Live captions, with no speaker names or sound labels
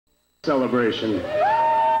celebration.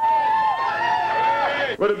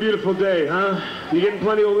 What a beautiful day, huh? You getting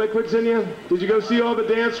plenty of liquids in you? Did you go see all the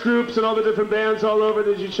dance groups and all the different bands all over?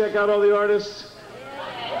 Did you check out all the artists?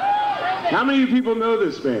 How many of you people know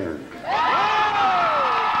this band?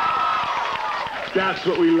 That's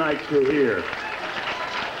what we like to hear.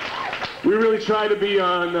 We really try to be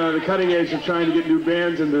on the cutting edge of trying to get new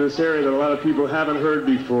bands into this area that a lot of people haven't heard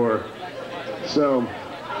before. So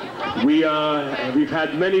we've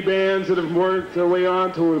had many bands that have worked their way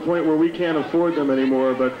on to the point where we can't afford them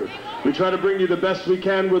anymore, but we try to bring you the best we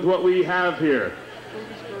can with what we have here.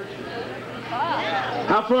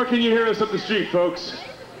 How far can you hear us up the street, folks?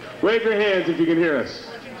 Wave your hands if you can hear us.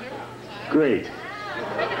 Great.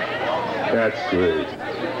 That's great.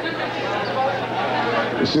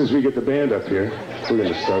 As soon as we get the band up here, we're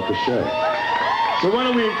going to start the show. So why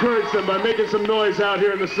don't we encourage them by making some noise out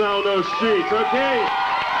here in the Sound streets, okay?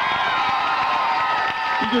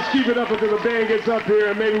 You just keep it up until the band gets up here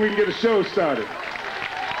and maybe we can get a show started.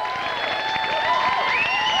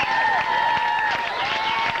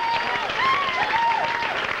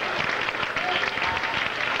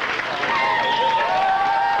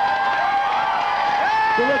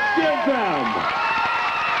 So let's give them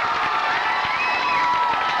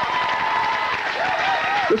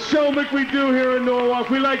the show that we do here in Norwalk.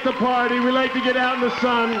 We like to party, we like to get out in the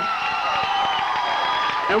sun,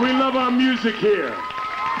 and we love our music here.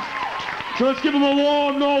 So let's give them a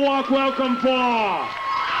warm Norwalk welcome for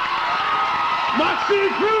Moxy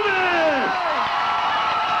Fruvous!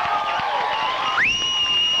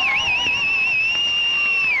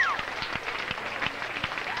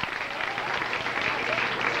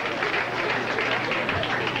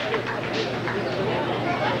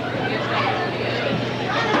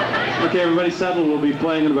 Okay, everybody settle. We'll be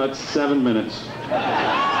playing in about 7 minutes.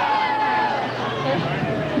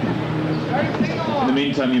 In the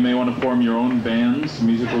meantime, you may want to form your own bands,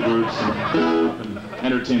 musical groups, and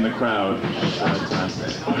entertain the crowd.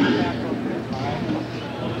 Fantastic.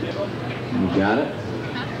 You got it?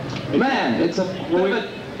 Man, it's a bit of a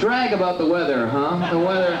drag about the weather, huh? The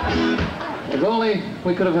weather. If only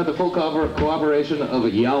we could have had the full cooperation of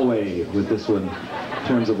Yahweh with this one in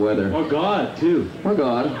terms of weather. Or God, too. Or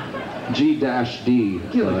God. G-D.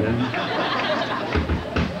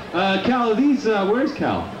 Cal, are these, where's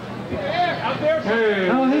Cal? Out there. Hey,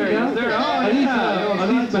 oh, hey, Cal. There. Oh, are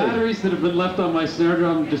these batteries that have been left on my snare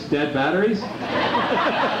drum just dead batteries?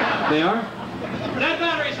 They are? Dead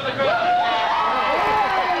batteries for the crowd.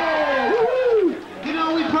 You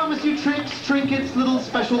know, we promised you tricks, trinkets, little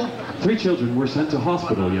special... 3 children were sent to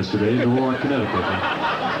hospital yesterday in Norwalk, Connecticut.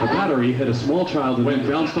 A battery hit a small child and then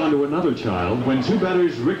bounced onto another child when 2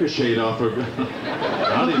 batteries ricocheted off a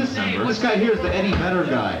audience member. This guy here is the Eddie Vedder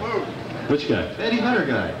guy. Which guy? The Eddie Vedder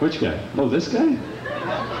guy. Which guy? Oh, this guy?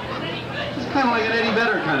 He's kind of like an Eddie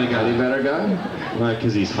Vedder kind of guy. Eddie Vedder guy? Why,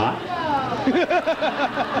 because he's hot?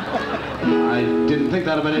 I didn't think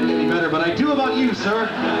that about Eddie Vedder, but I do about you, sir.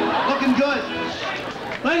 Looking good.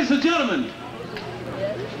 Ladies and gentlemen,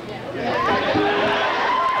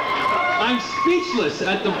 I'm speechless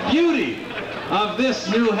at the beauty of this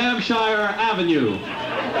New Hampshire Avenue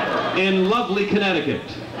in lovely Connecticut.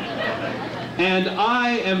 And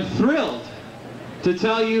I am thrilled to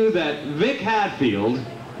tell you that Vic Hadfield,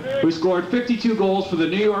 who scored 52 goals for the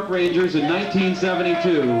New York Rangers in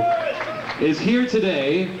 1972, is here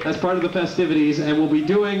today as part of the festivities and will be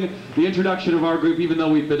doing the introduction of our group, even though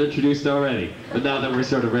we've been introduced already. But now that we're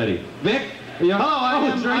sort of ready. Vic? Hello, I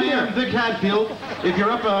am Vic Hadfield. If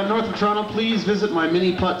you're up north of Toronto, please visit my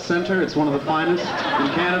mini putt center. It's one of the finest in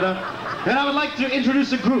Canada. And I would like to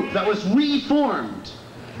introduce a group that was reformed.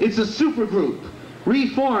 It's a super group,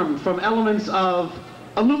 reformed from elements of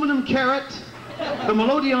Aluminum Carrot, the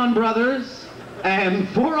Melodion Brothers, and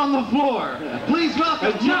 4 on the Floor. Please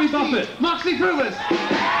welcome Moxy Fruvous.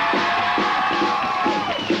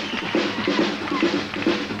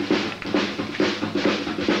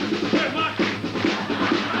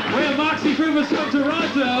 Moxy Fruvous from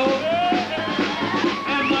Toronto,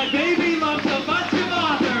 and my baby loves a bunch of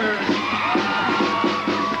authors.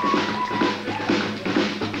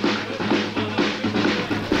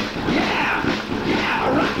 Yeah,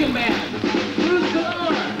 a rockin' band. Blues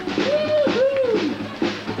galore. Woo-hoo.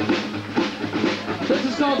 This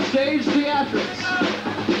is called Stage Theatrics.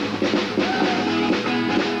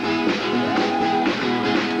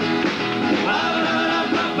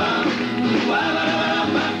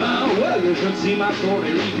 You should see my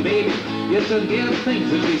story reading, baby. You should hear the things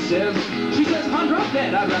that she says. She says, "Drop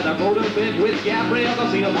dead, I'd rather go to bed with Gabrielle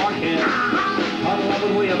Garcia Marquez. Huddle up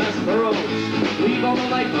with William S. Burroughs. Leave all the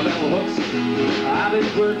light for bell hooks. I've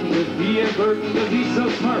been working with V.A. Burton because he's so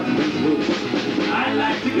smart. He's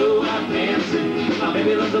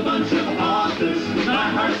was a bunch of authors. My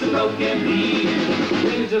heart's a broken beat.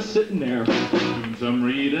 They were just sitting there doing some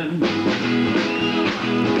reading.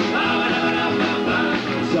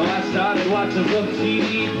 So I started watching some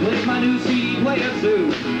TV, played my new CD player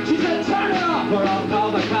too. She said, turn it off or I'll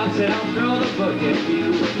call the cops and I'll throw the book at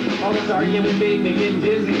you. All this argument made me get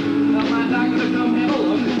dizzy. Tell my doctor to come have a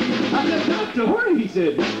look. I said, Doctor, where? He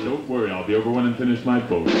said, don't worry, I'll be over when I finish my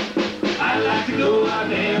book. I like to go out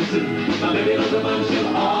dancing. My baby loves a bunch of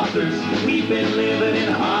authors. We've been living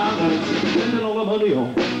in hovels, spending all the money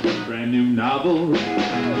on brand new novels.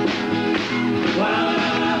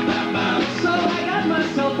 So I got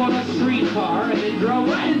myself on a streetcar and then drove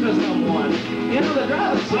right into someone. You know, the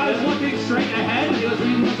driver said, I was looking straight ahead and he was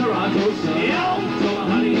reading the Toronto Sun. Yeah. So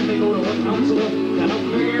honey, if they go to a counselor, kind of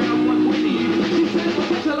figure out what we need. She said, how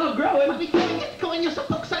much I love growing. I'll be going you some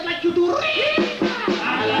books I'd like you to read.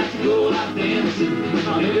 I like to go out dancing.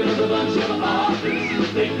 My baby was a bunch of authors.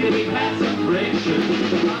 Thinking we've had some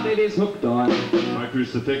friction. My baby's hooked on my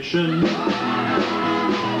crucifixion.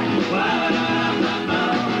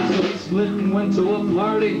 So we split and went to a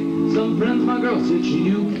party. Some friends my girl said she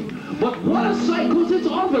knew. But what a sight, cause it's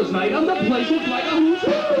author's night and the place was like a who's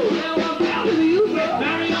who. Now I'm down to the usual.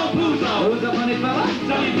 Mario Puzo. Who's the funny fella?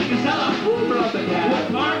 Sonny Picasella. Who brought the cat?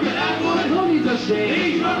 What Margaret Atwood? Who needs a shave?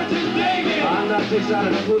 He's Robertson David. I'm not just out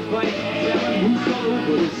of the food fight. Who's so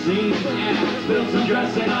over the scene? Yeah. Spilled some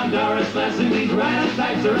dressing on Doris Lessing. These random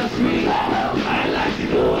types are a screen. I like to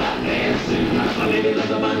go out dancing. My baby loves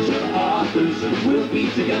a bunch of authors. We'll be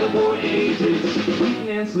together for ages. Eating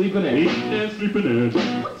and sleeping in. Eating and sleeping in.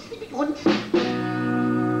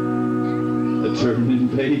 The turning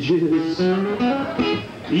pages.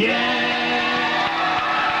 Yeah!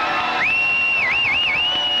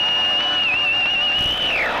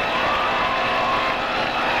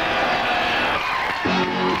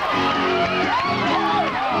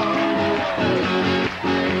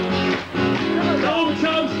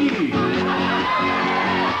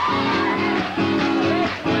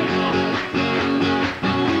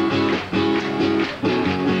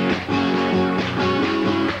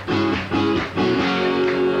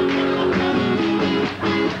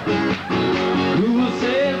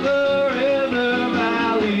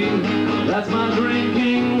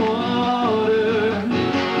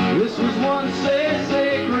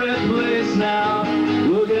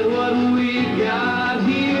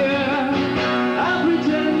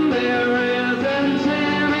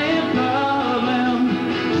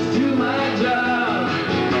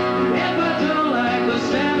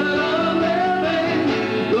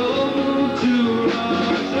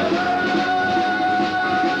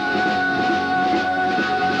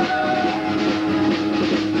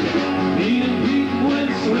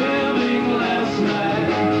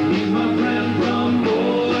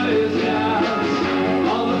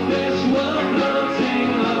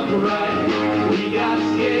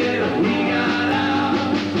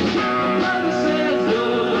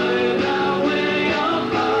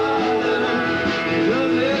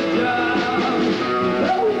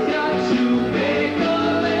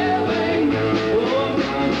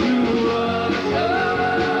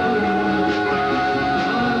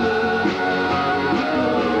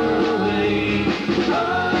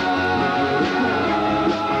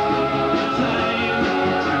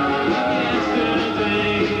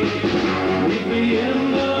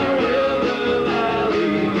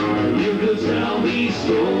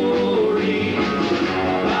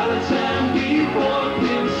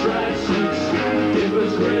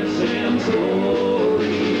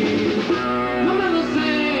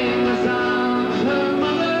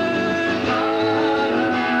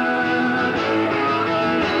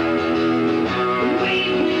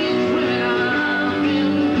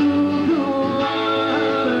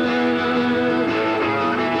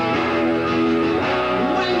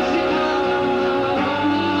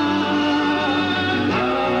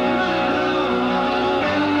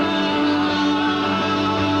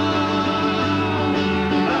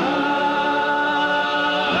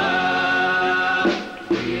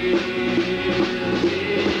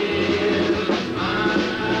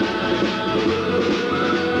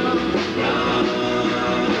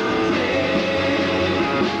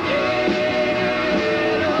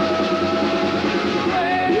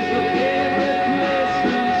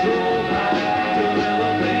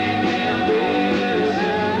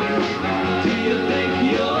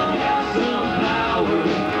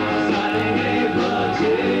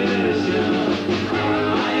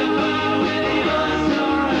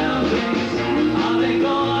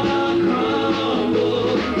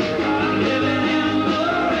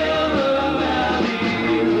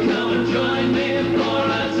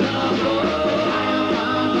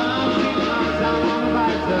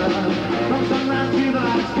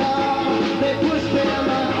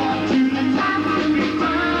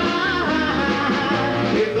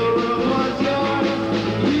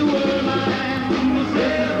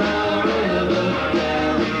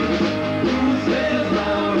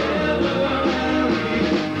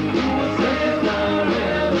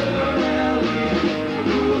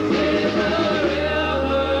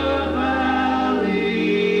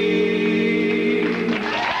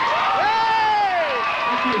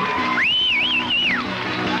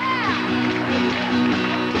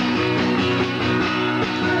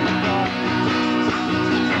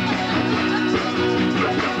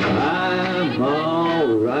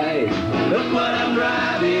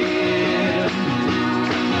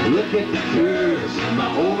 curves and my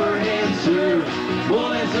overhand serve, more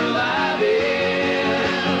than surviving.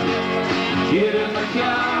 Get in the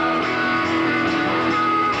car,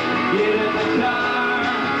 get in the car.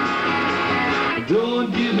 Don't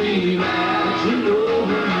give me that, you know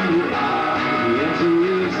who you are. The answer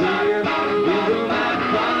is here, into my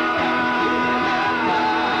car.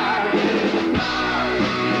 Get in the car.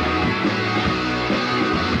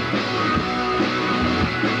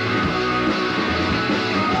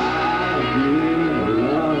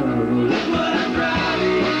 Look what I'm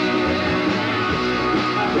driving.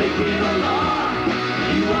 Breaking alarm,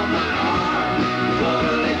 you on my arm,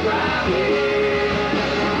 totally driving.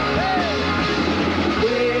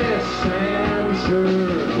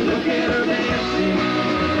 Look at her dancing.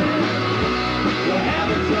 We're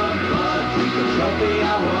having some fun. Keep the trophy I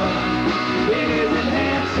won. It is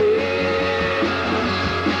enhancing.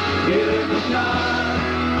 Get in the car.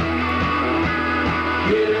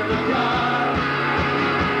 Get in the car.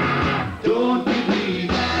 Don't give me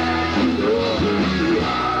that. You know who you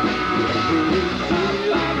are.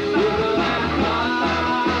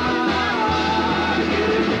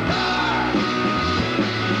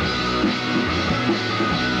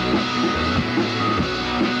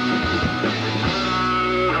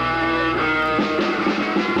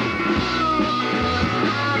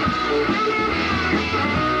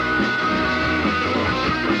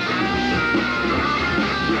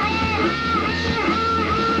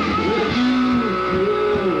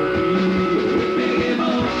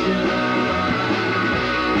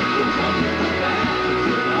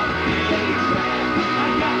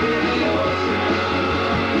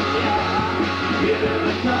 Get in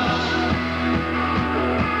the car.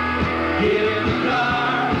 Get in the car.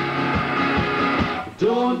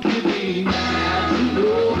 Don't give me that, you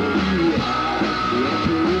know who you are. The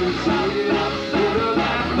answer is here, into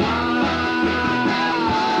that car.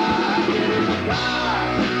 Get in the car.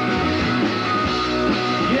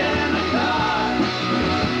 Get in the car.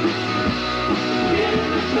 Get in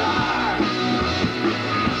the car.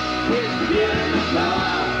 Get in the car.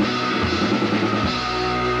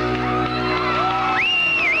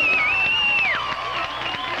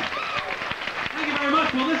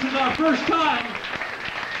 Well, this is our first time,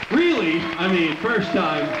 really, first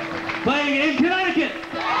time, playing in Connecticut.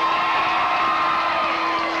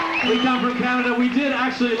 We come from Canada. We did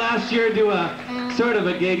actually last year do a sort of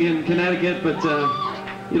a gig in Connecticut, but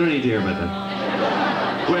you don't need to hear about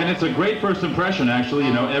that. Well, and it's a great first impression, actually.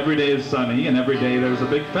 You know, every day is sunny, and every day there's a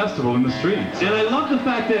big festival in the streets. And I love the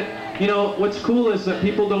fact that, you know, what's cool is that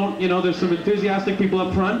people don't, you know, there's some enthusiastic people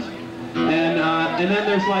up front, and then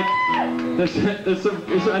there's like, there's some,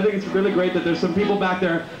 I think it's really great that there's some people back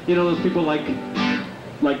there, you know, those people like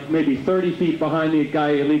maybe 30 feet behind the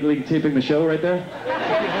guy illegally taping the show right there.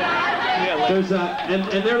 There's and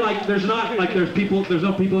they're like, there's no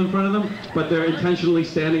people in front of them, but they're intentionally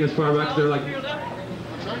standing as far back. They're like,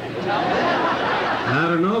 I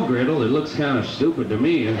don't know, Griddle, it looks kind of stupid to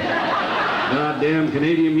me. Goddamn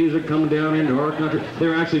Canadian music coming down into our country.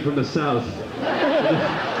 They're actually from the South,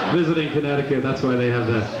 visiting Connecticut. That's why they have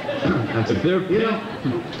that.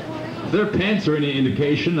 If their pants are any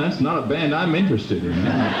indication, that's not a band I'm interested in.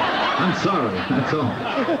 I'm sorry, that's all.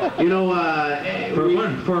 You know,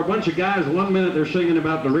 for a bunch of guys, 1 minute they're singing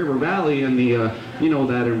about the River Valley and the, you know,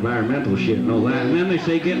 that environmental shit and all that, and then they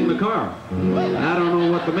say get in the car. I don't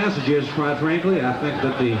know what the message is, quite frankly. I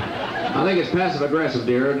think it's passive aggressive,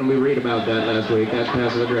 dear, and we read about that last week. That's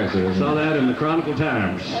passive aggressive. Saw that in the Chronicle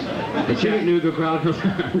Times. The Chattanooga Chronicle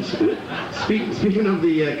Times. Speaking of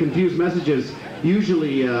the confused messages,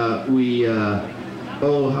 usually how we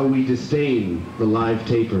disdain the live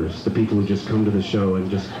tapers, the people who just come to the show and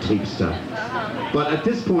just tape stuff. But at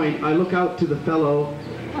this point, I look out to the fellow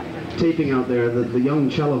taping out there, the young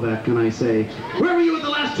Chelovek, and I say, where were you at the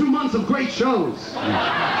last 2 months of great shows?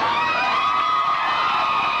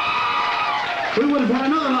 We would have had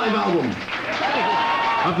another live album.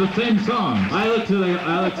 Of the same songs. I look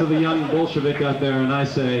to the young Bolshevik out there and I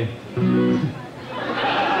say,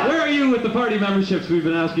 where are you with the party memberships we've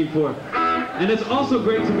been asking for? And it's also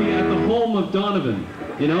great to be at the home of Donovan.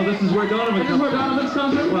 You know, this is where Donovan comes from. This is where Donovan's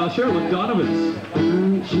comes from? Well, sure, with Donovan's.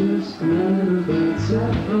 I'm just mad about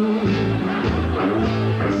saffron.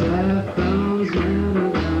 Saffron's mad about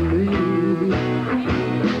me.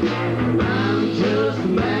 I'm just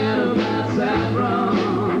mad about saffron.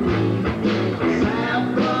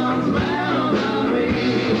 Saffron's mad about me.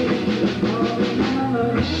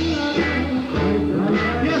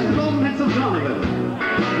 Yes, the golden hits of Donovan.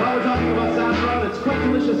 While we're talking about saffron, it's quite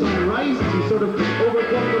delicious on rice. You sort of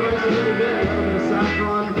overcook the rice a little bit, a little bit of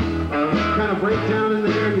saffron, kind of break down in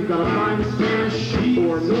there. You've got a fine Spanish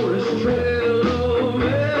or Moorish trick.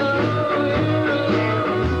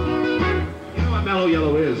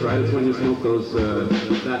 smoke those,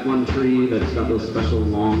 that one tree that's got those special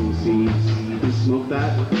long seeds. You smoke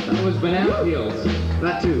that? That was banana peels.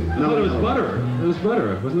 That too. I thought it was butter. It was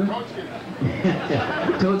butter, wasn't it?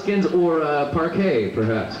 Toadskins or parquet,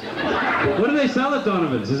 perhaps. What do they sell at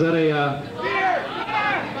Donovan's? Is that a...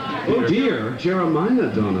 Oh, dear.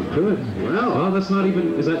 Jeremiah Donovan. Good. Well. Oh, that's not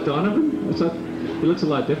even... Is that Donovan? It's not... He looks a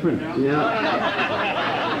lot different.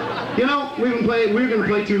 Yeah. You know, we're going to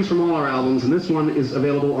play tunes from all our albums, and this one is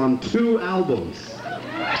available on 2 albums.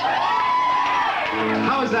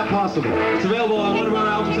 How is that possible? It's available on one of our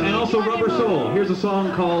albums and also Rubber Soul. Here's a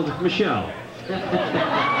song called Michelle.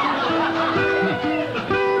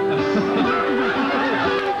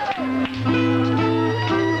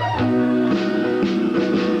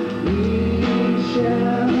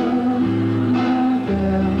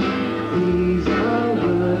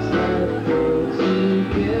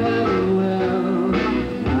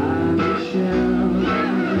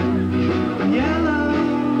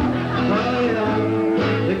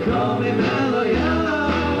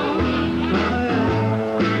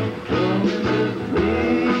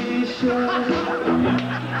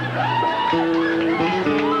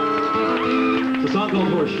 It's a song called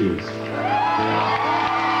Horseshoes.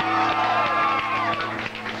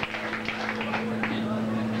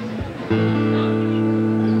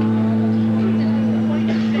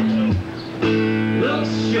 Look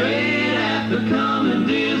straight at the coming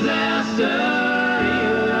disaster.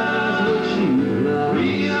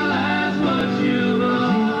 Realize what you've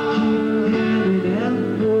lost.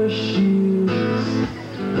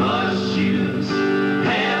 Horseshoes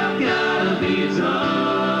have gotta be tossed.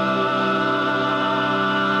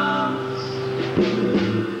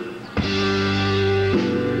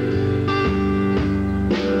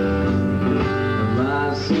 My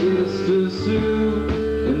sister Sue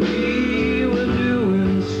and me were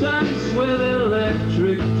doing stunts with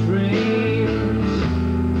electric trains.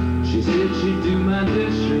 She said she'd do my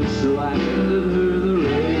dishes, so I handed her the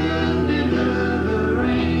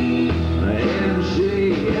reins. And she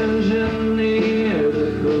engineered the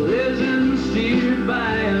collision steered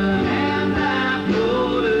by a hand-eye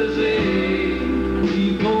protege.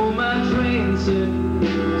 Before my train set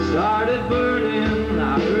started burning, I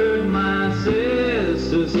heard my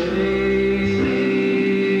sister say,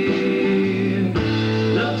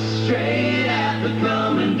 look straight at the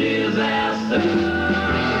coming disaster.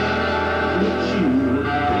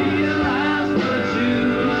 Realize what you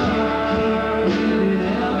lost.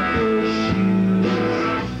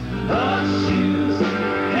 Horseshoes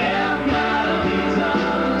have gotta be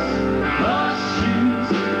tossed. Horseshoes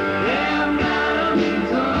have gotta be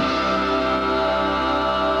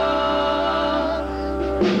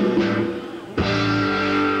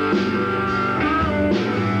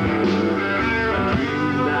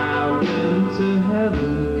I went to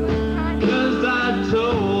heaven 'cause I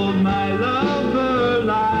told my lover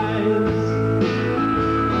lies.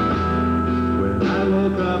 When I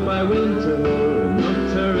woke up, I went to her and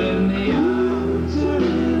looked her in the eye.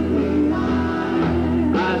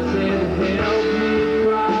 I said, help me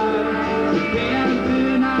cry. You can't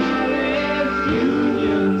deny this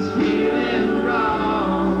union's feeling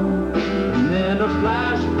wrong. And then a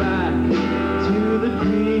flashback to the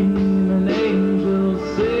dream an angel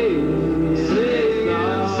singing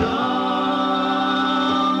songs.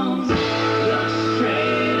 Look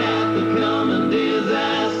straight at the coming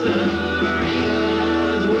disaster.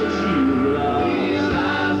 Realize what you lost.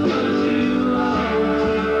 Realize what you lost.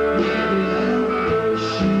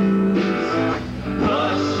 Horseshoes.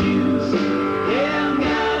 Horseshoes have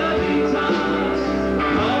gotta be tossed.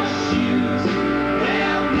 Horseshoes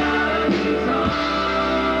have gotta be tossed.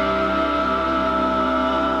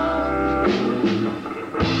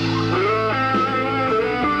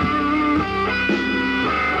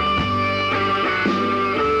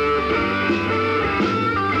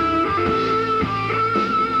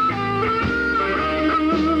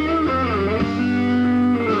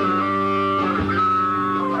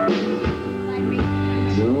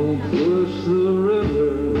 Don't push the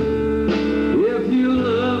river. If you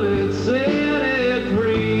love it, set it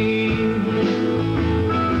free.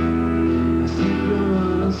 I think you're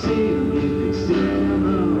gonna see me extend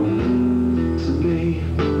to me.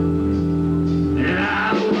 And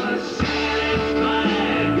I was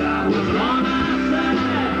satisfied. God was on my side.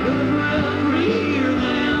 'Cause we're freer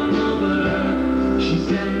than mother. She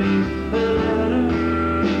sent me a letter.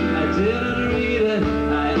 I didn't read it.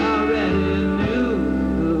 I already knew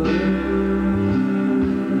the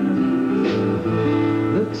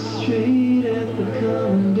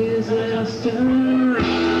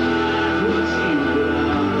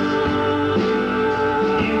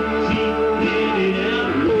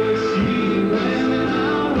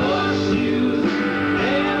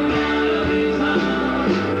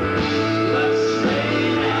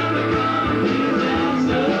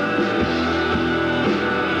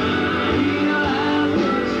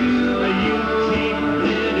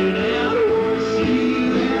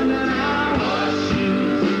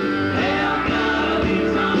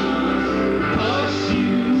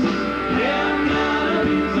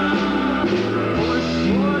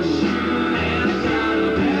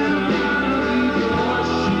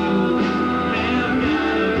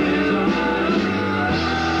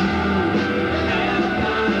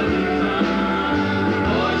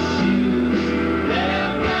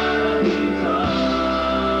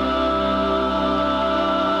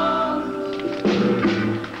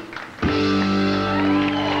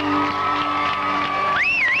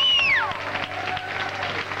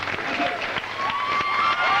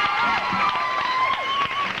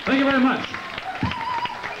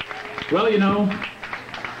Well, you know,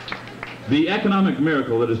 the economic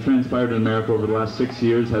miracle that has transpired in America over the last 6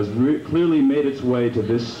 years has clearly made its way to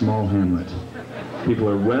this small hamlet. People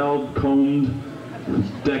are well combed,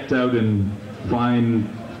 decked out in fine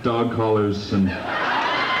dog collars, and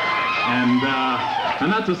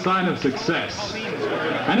that's a sign of success.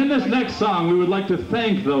 And in this next song, we would like to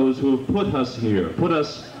thank those who have put us here, put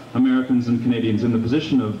us Americans and Canadians in the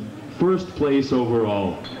position of first place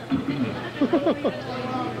overall.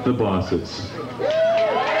 The bosses.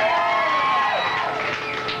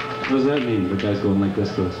 What does that mean? The guy's going like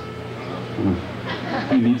this to us.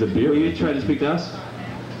 He needs a beer. Will you try to speak to us?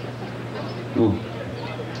 Oh.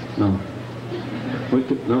 No. Wait,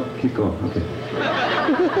 no, keep going. Okay.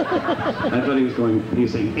 I thought he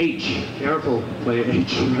was saying H. Careful, play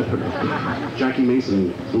H. Jackie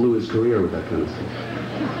Mason blew his career with that kind of stuff.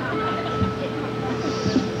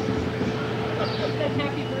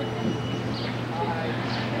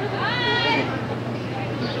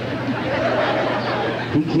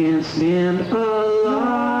 He can't stand a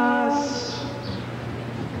loss.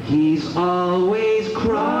 He's always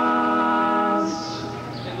cross.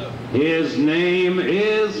 His name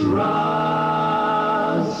is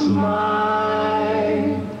Ross.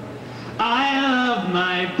 I love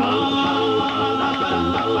my boss.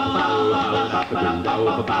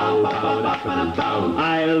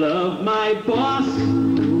 I love my boss.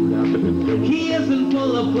 He isn't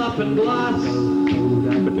full of fluff and gloss.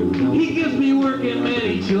 He gives me work and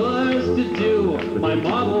many chores to do. My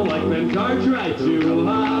model like them car tried to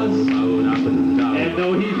us. And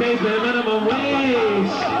though he pays the minimum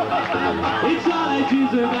wage, it's all I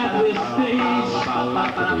deserve at this stage.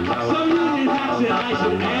 Some union hacks and I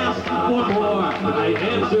should ask for more. I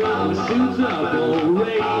answer with suits of old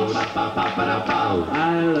rage. I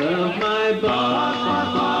love my boss.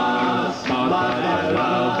 I love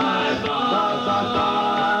my boss.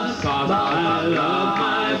 I love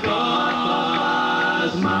my boss.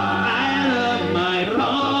 I love my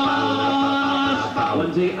boss.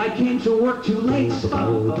 One day I came to work too late.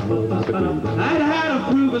 I'd had a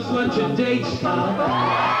Fruvous luncheon date.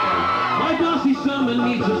 My boss, he summoned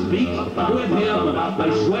me to speak with him. I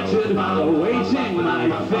sweated, awaiting my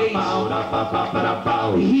fate.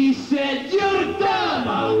 He said, "You're done."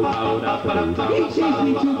 He chased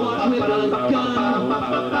me to watch with a gun.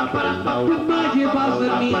 Goodbye, dear boss,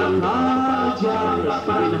 let me apologize.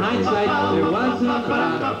 In hindsight, there wasn't a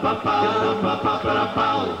gun.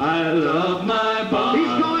 I love my boss. He's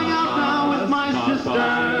going out now with my sister. I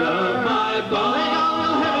love my boss. They got a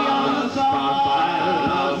little heavy on the side. I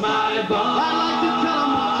love my boss. I like to tell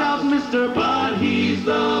him, watch out, mister, but he's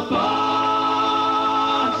the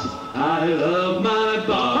boss. I love my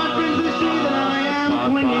boss. My friends, they say that I am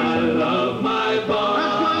clinging. I love my boss.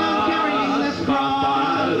 That's why I'm carrying this cross.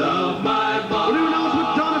 I love my boss. But who knows what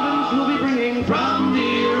Donovans will be bringing from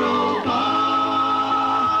dear old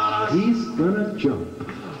boss. He's gonna jump.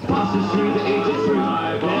 Bosses through the age of truth.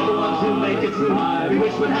 They're the ones who make it through. We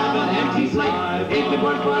wish would have an empty slate. If it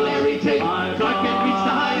weren't for Larry Tate, Clark can reach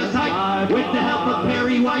the highest height with the help of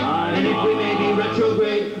Perry White. And if we may be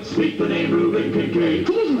retrograde, speak the name Reuben Kincaid.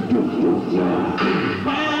 Well,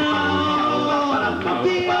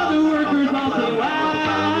 the other workers all say, wow.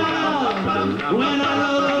 When I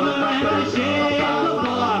roll over and I shake the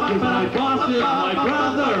block, if my boss is my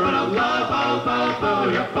brother, I love my boss.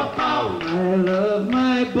 I love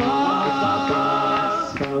my boss.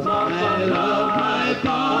 I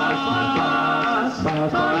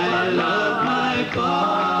love my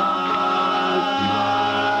boss.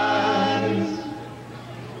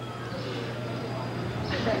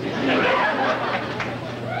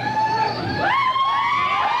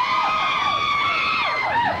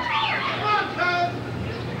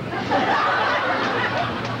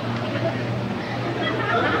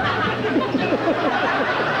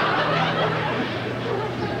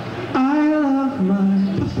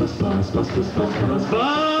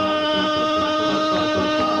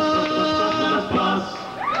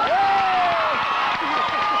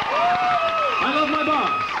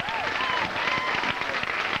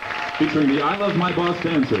 Featuring the I Love My Boss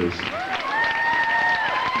dancers.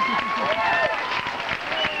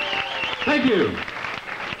 Thank you.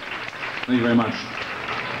 Thank you very much.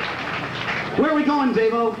 Where are we going,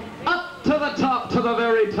 Davo? Up to the top, to the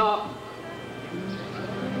very top.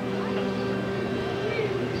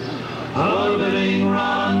 Orbiting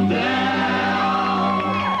rundown.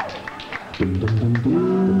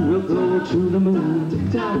 We'll go to the moon.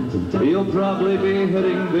 You'll probably be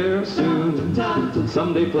heading there soon.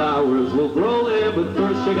 Someday flowers will grow there, but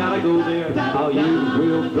first you gotta go there. How you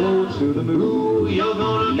will go to the moon.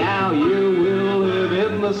 Now you will live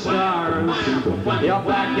in in the stars. Your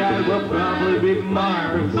backyard will probably be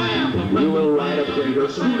Mars. You will ride a bigger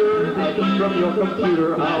scooter from your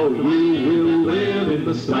computer. Oh, you will live in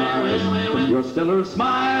the stars. Your stellar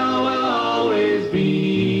smile will always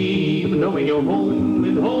beam, knowing you're home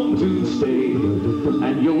and home to stay.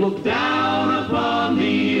 And you'll look down upon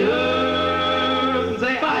the earth and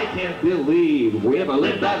say, I can't believe we ever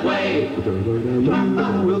lived that way. You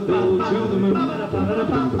will go to the moon.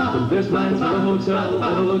 There's plans for a hotel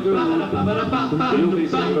and a lagoon. You'll be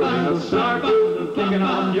sleeping in a star food, kicking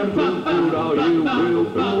off your food. Oh, you will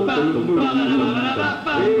go to the moon.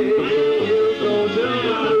 You'll go to the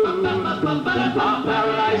moon. Our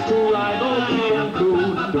paradise to rival Cancun.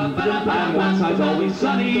 And one side's always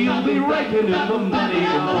sunny, you'll be raking in the money.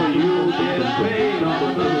 Oh, you'll get paid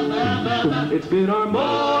on the moon. It's been our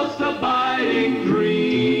most abiding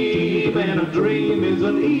dream, and a dream is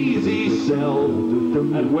an easy sell.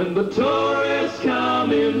 And when the tourists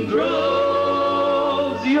come in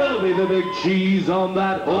droves, you'll be the big cheese on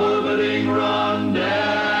that orbiting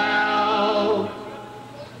rondelle.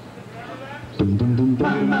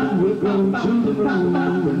 We'll go to the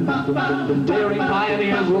moon. Daring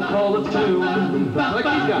pioneers will call the tune. Like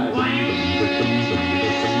these guys.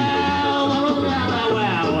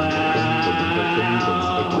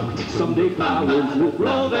 Someday flowers will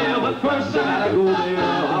grow there, but first I gotta go there.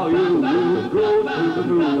 How you will grow to the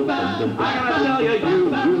moon. I gotta tell you, you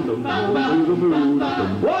will go to the moon.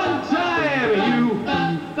 One time you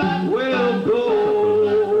will go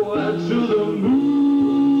to the moon.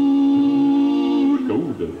 Go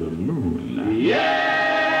to the moon. Yeah!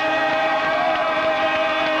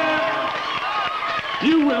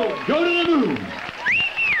 You will go to the moon.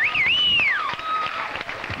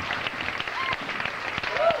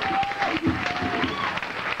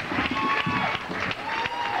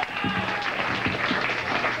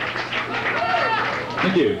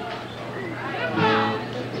 Thank you.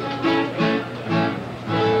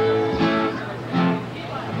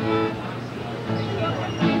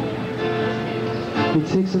 It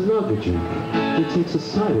takes another drink. It takes a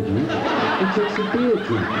cider drink. It takes a beer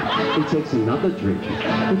drink. It takes another drink.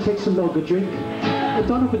 It takes a lager drink. A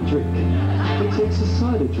Donovan drink. It takes a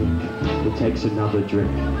cider drink. It takes another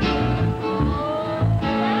drink.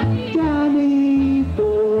 Danny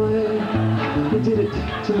boy, you did it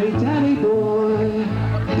to me, Danny boy.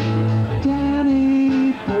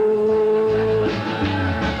 Danny boy,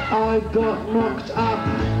 I got knocked up,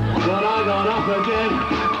 but I got up again.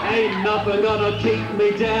 Ain't nothing gonna keep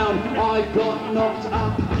me down. I got knocked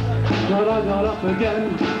up, but I got up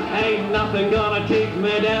again. Ain't nothing gonna keep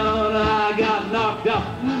me down. I got knocked up,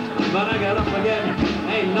 but I got up again.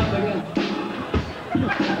 Ain't nothing.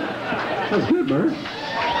 That's good, Bert.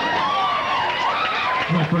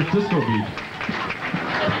 My first disco beat.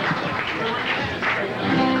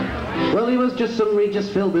 Well, he was just some Regis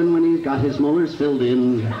Philbin when he got his molars filled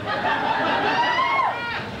in.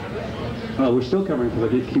 Oh, we're still covering for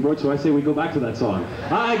the keyboard, so I say we go back to that song.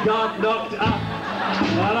 I got knocked up,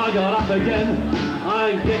 but I got up again. I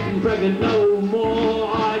ain't getting pregnant no more.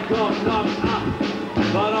 I got knocked up,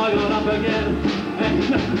 but I got up again. Ain't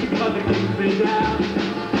nothing gonna keep me down.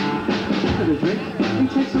 A drink, he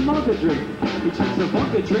takes a lager drink. He takes a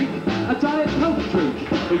vodka drink, a Diet Coke drink.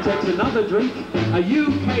 He takes another drink, a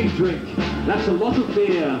UK drink. That's a lot of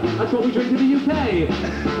beer. That's what we drink in the UK.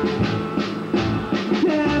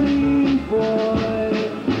 Danny boy,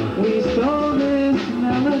 we stole this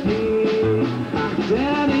melody.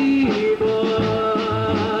 Danny boy,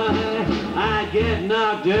 I get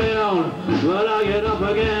knocked down, but I get up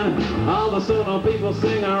again. All the sono people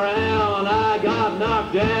sing around. I got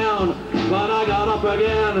knocked down, but I got up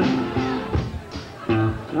again.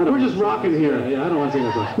 We're just rocking here. Yeah, I don't want to sing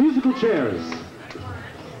that song. Musical chairs.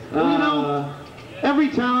 You know, every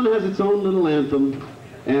town has its own little anthem,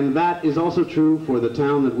 and that is also true for the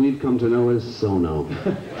town that we've come to know as Sono.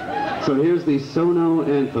 So here's the Sono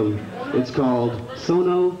anthem. It's called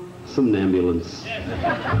Sono Somnambulance.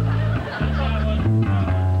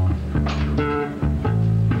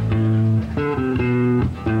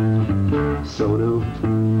 Sono.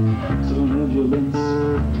 Somnambulance.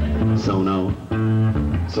 Sono.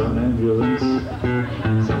 Somnambulance.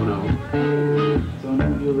 Sono.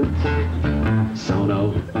 Somnambulance.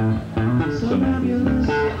 Sono. Somnambulance.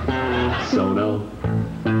 Sono.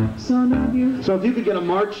 So if you could get a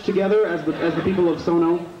march together as the people of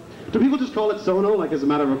Sono. Do people just call it Sono, like as a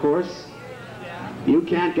matter of course? You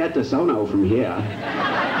can't get to Sono from here.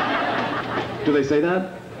 Do they say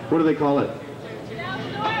that? What do they call it?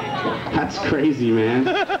 That's crazy, man.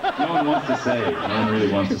 No one wants to say it. No one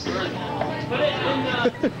really wants to say it.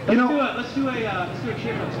 You know, Let's do a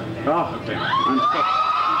cheer. oh, okay.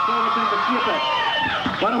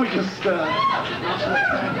 Why don't we just,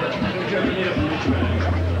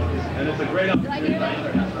 And it's a great opportunity.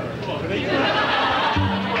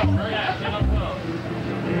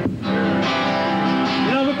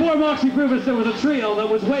 You know, before Moxy Fruvous, there was a trio that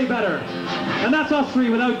was way better. And that's us three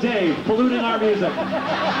without Dave, polluting our music.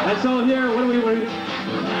 And so here, what do we do?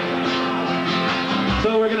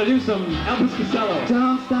 So we're going to do some Elvis Costello.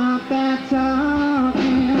 Don't stop that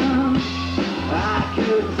talking. I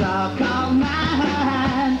could talk all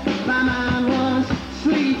night. My mind was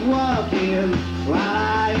sleepwalking while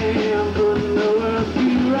I am putting the words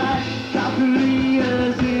to right. Top 3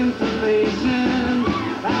 years information.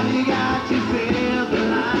 Have you got yourself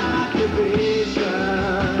an occupation?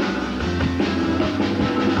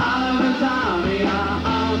 Oliver's army are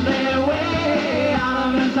on their way.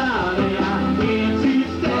 Oliver's army are here to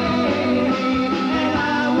stay. And I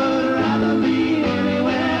would rather be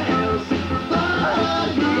anywhere else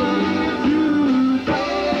but here today.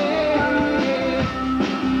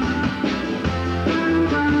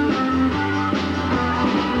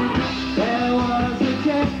 There was a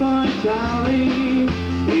checkpoint Charlie.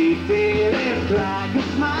 He did it like a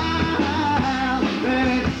smile. And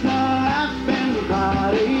it's a laughing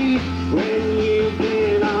party when you've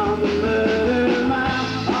been on the murder mile.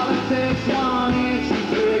 All it takes one itchy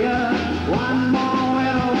trigger, one more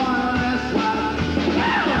with a one less while.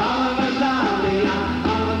 Oliver's army are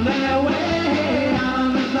on their way.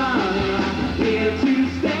 Oliver's army are here to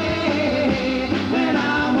stay. And I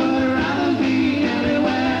would rather be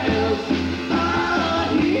anywhere else but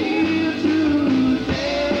here today.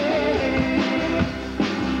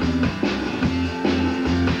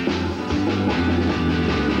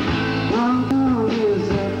 Hong Kong is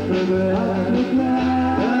up for grabs.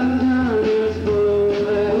 London is full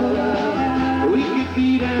of. We could be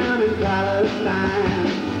down in Palestine,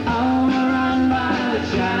 overrun by the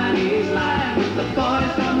Chinese line, with the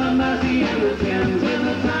boys from the Mersey and the Thames in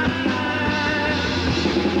the time.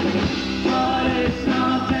 But it's no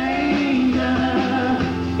danger.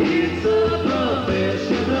 It's a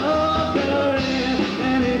professional career,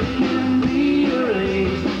 and it can be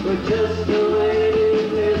arranged with just a lady.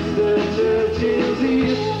 Mr. Churchill's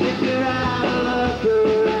here. If you're out of luck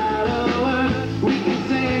or out of work, we can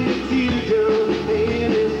sing the teardrop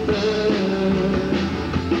in his bird.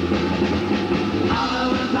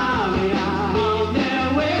 Oliver's army are on their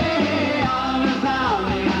way. Oliver's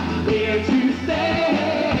army are here to stay.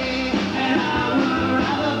 And I would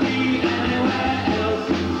rather be anywhere else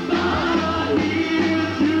but here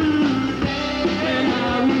today. And I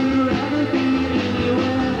would rather be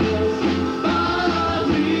anywhere else but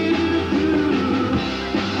here today.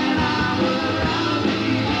 And I would rather be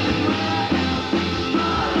anywhere else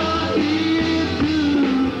but here today.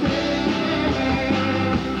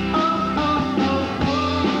 Oh, oh, oh,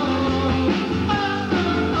 oh, oh,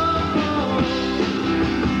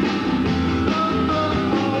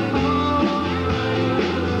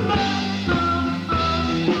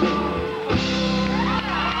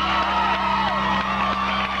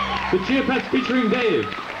 The Geopets featuring Dave.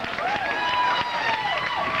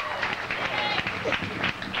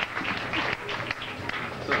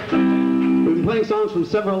 we've been playing songs from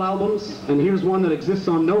several albums, and here's one that exists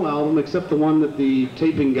on no album except the one that the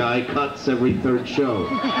taping guy cuts every 3rd show.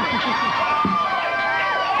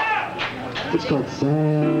 It's called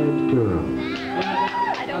Sad Girl.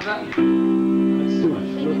 That's too much.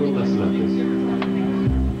 A little less about this.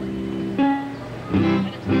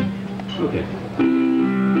 Okay.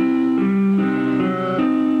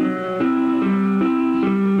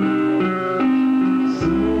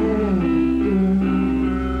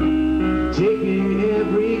 taking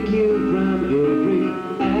every cue from every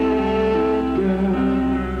ad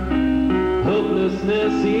girl.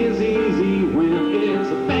 Hopelessness is easy when it's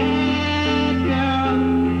a bad girl,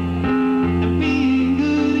 and being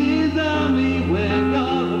good is only when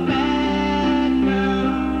you're a bad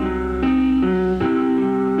girl.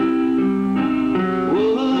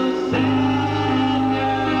 Oh, sad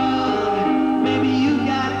girl, maybe you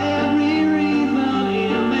got every reason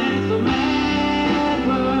in this mad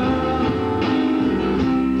world.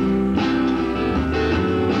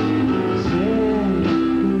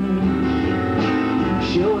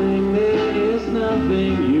 Showing there is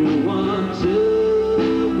nothing you want to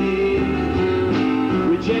be,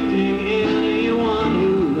 rejecting anyone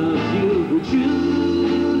who loves you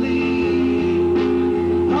truly,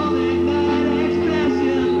 holding that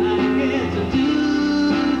expression like it's a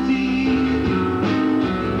duty.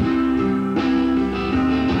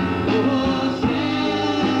 Oh,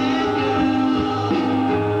 sad girl,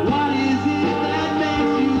 what is it that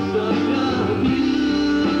makes you such a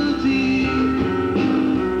beauty?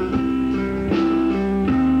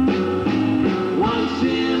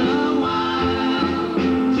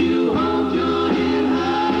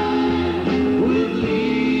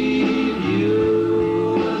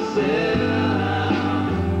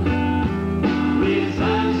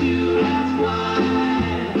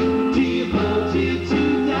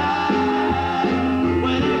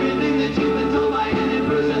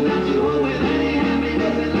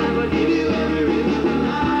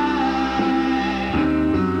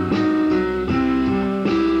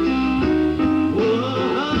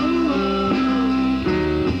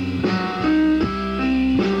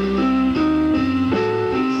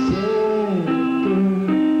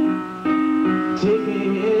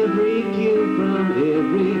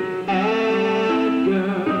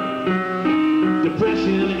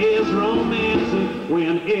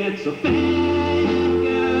 when it's a bad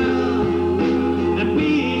girl. And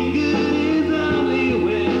being good is only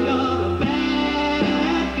when you're a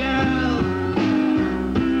bad girl.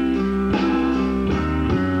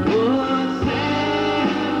 Oh, sad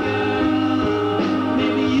girl,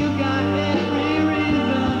 maybe you got every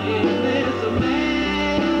reason in this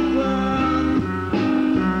mad world.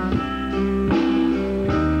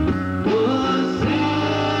 Oh,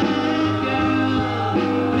 sad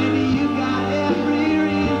girl, maybe you got every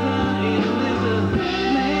reason in this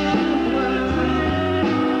mad world.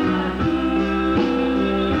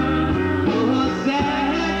 Oh,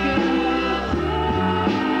 sad girl.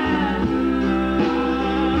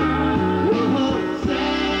 Oh,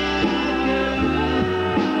 sad girl.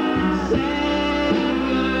 Sad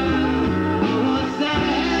girl. Oh,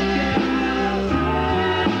 sad girl.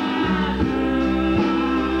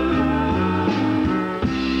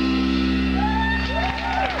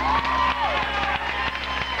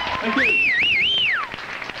 Thank you.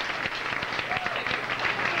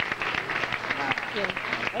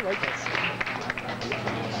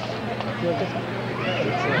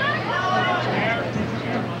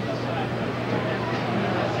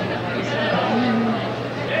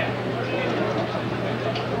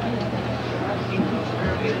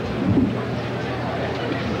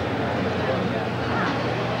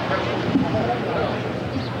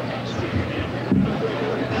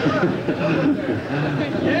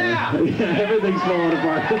 Yeah, everything's falling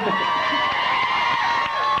apart.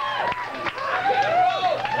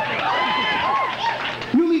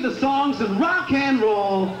 You leave the songs and rock and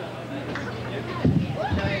roll.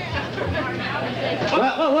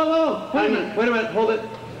 Whoa. Wait a minute, hold it.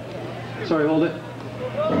 Sorry, hold it.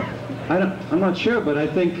 I'm not sure, but I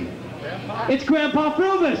think it's Grandpa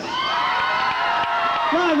Fruvous.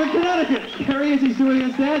 Live in Connecticut. Here he is, he's doing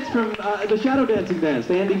his dance from the shadow dancing dance,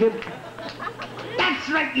 the Andy Gibb. That's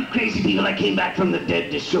right, you crazy people. I came back from the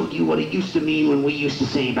dead to show you what it used to mean when we used to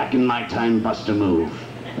say back in my time, bust a move.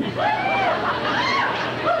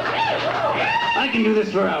 I can do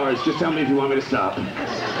this for hours. Just tell me if you want me to stop.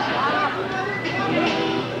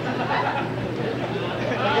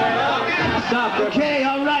 Stop. Okay,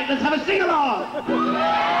 all right, let's have a sing-along.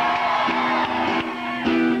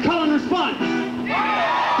 Call and response.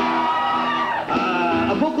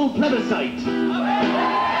 A vocal plebiscite.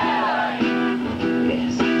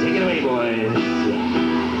 Yes, take it away, boys.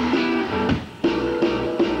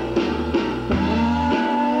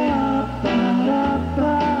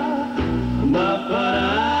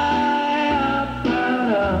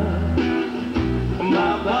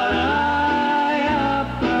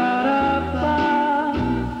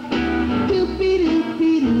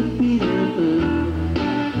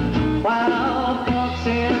 Well, folks,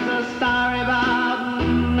 here's a story about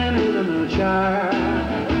Minnie the Moocher.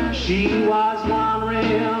 She was one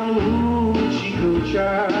real hoochie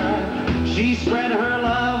coocher. She spread her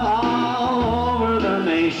love all over the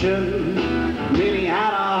nation. Minnie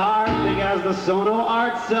had a heart big as the Sono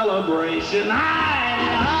Art Celebration. Heidi,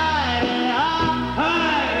 Heidi,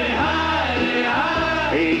 Heidi, Heidi, Heidi,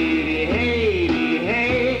 Heidi,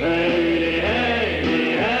 Heidi, Heidi,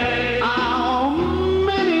 Heidi, Heidi. Oh,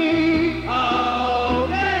 Minnie, oh,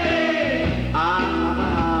 Minnie, oh,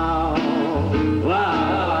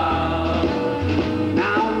 wow.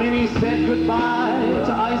 Now Minnie said goodbye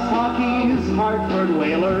to ice hockey's Hartford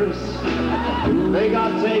Whalers. They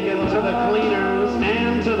got taken to the cleaners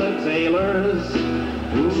and to the tailors.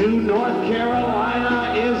 To North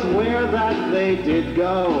Carolina is where that they did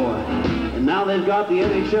go. And now they've got the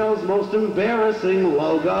NHL's most embarrassing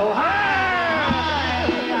logo.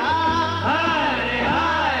 Heidi, Heidi,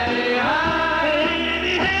 Heidi,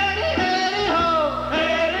 Heidi, Heidi, Heidi, ho,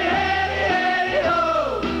 Heidi, Heidi, Heidi, ho.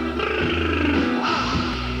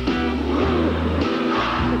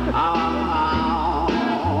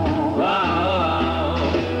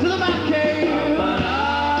 To the Batcave.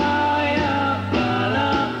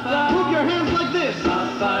 Move your hands like this. I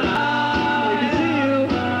can see you.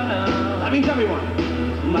 That means everyone.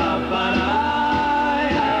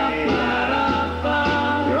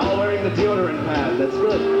 You're all wearing the deodorant pad. That's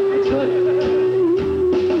good. That's good.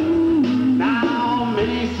 Now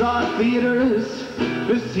Minnie saw theaters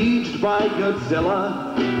besieged by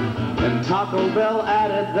Godzilla, and Taco Bell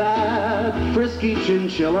added that frisky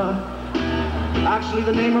chinchilla. Actually,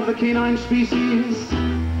 the name of the canine species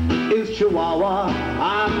is Chihuahua.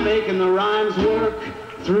 I'm making the rhymes work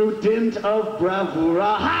through dint of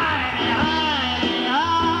bravura. Heidi, Heidi,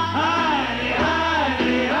 Heidi,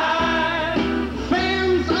 Heidi, Heidi.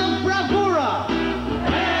 Fans of bravura.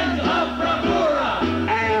 Fans of bravura.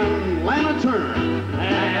 And Lana Turner.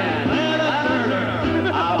 And Lana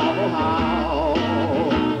Turner. Oh, oh, oh.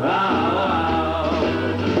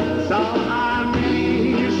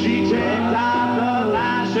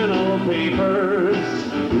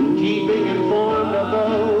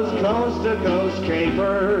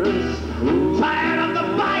 suckers. Tired of the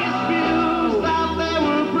biased views that they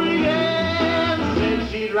were bringing. Said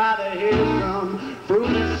she'd rather hear some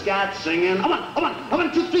Fruvous scat singing. I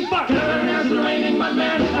want 2, 3, 4. There's the raining mud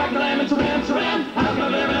man, pack the lamb and saran. How's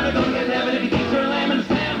my bear man gonna get heaven if he keeps her lamb and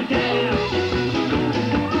spam again?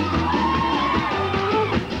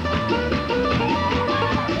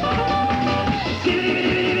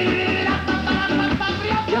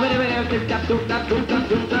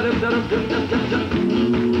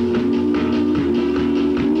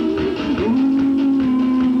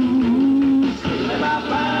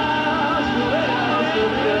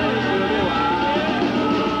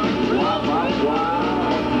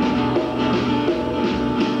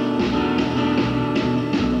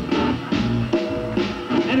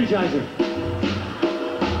 Energizer.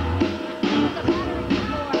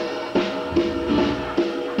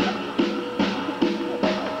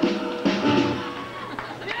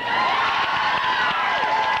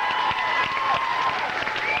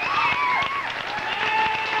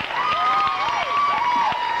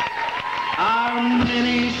 Our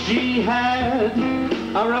Minnie, she had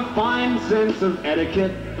a refined sense of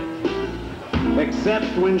etiquette,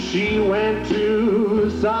 except when she went to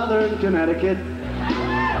Southern Connecticut.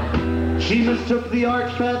 She mistook the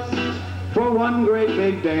Arch Fest for one great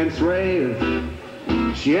big dance rave.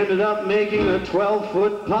 She ended up making a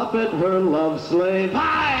 12-foot puppet her love slave.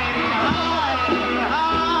 Hi!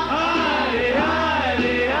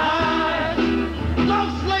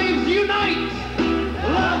 Love slaves unite!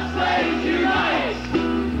 Love slaves unite!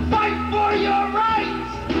 Fight for your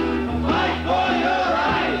rights! Fight for your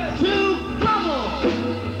rights! To trouble!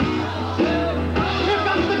 Here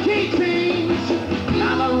comes the key change!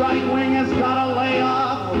 Now the right wing has got to lay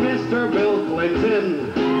off Mr. Bill Clinton.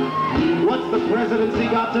 What's the presidency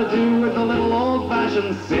got to do with a little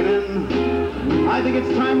old-fashioned sinning? I think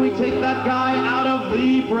it's time we take that guy out of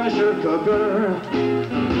the pressure cooker.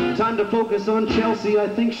 Time to focus on Chelsea. I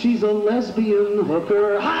think she's a lesbian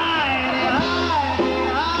hooker.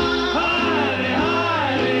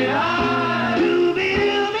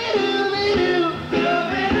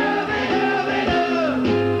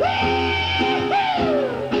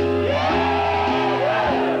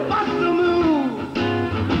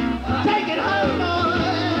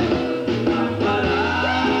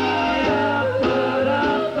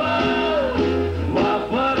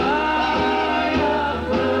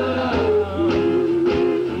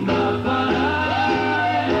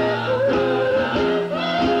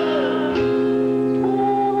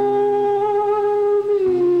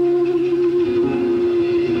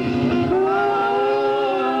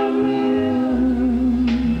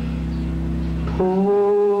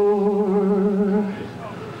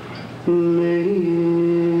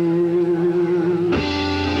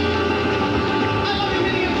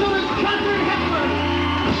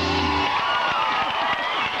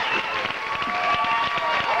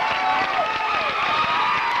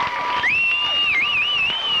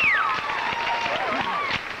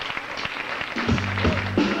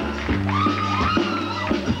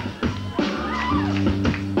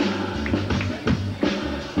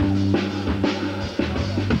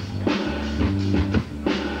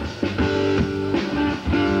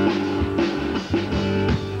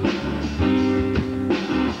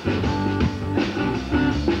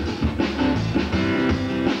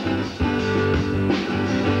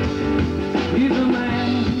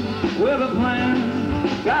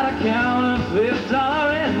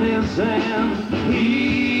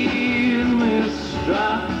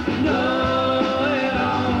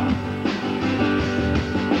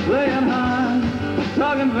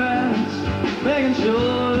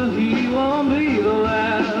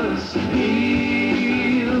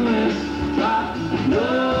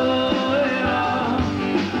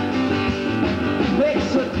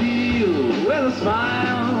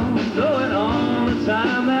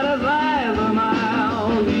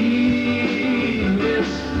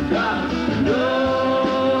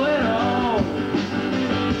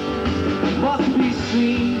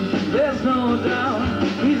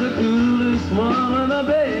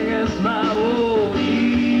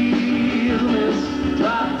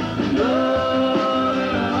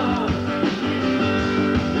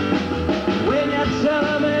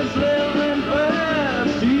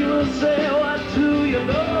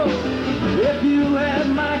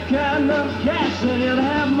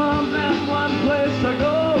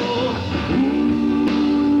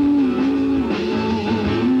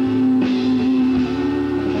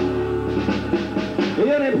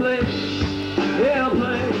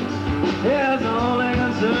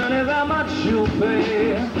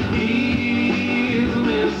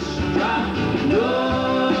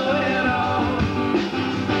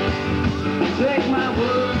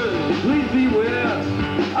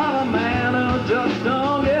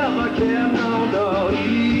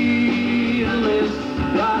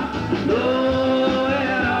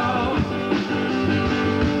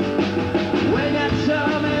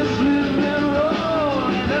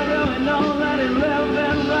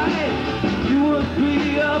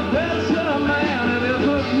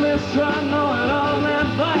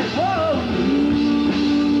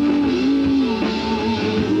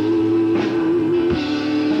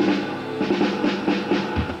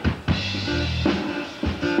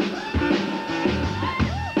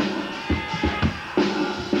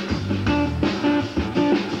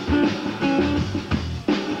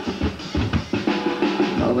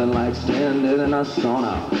 Nothing like standing in a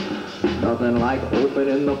sauna. Nothing like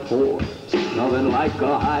opening the pores. Nothing like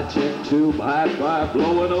a high-tech tube, high-five,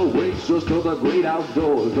 blowing a waitress to the great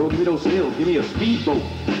outdoors. Don't give me no sails, give me a speedboat.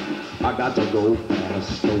 I got to go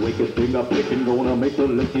fast. The wicked finger picking gonna make the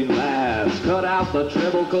licking last. Cut out the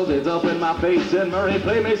treble cause it's up in my face. And Murray,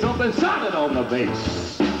 play me something solid on the bass.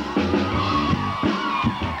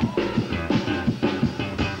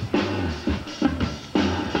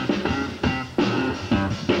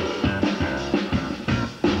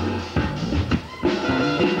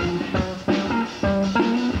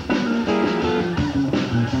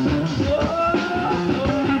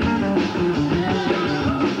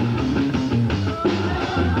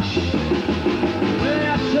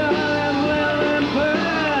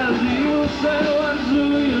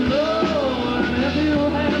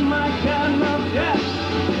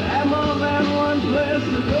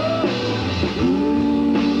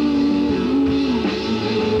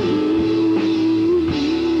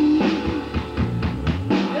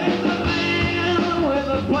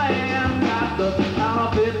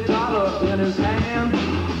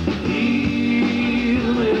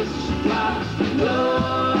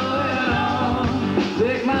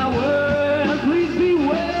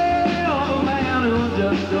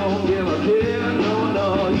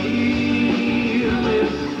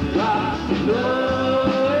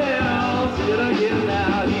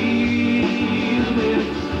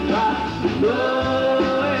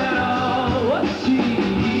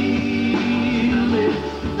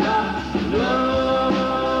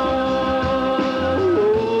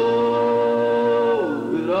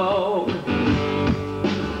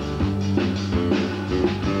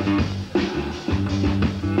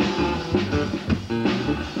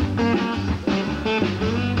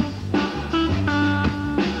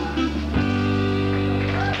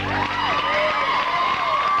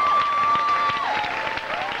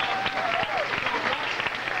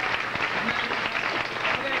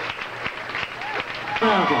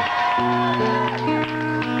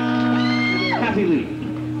 Happy Lee.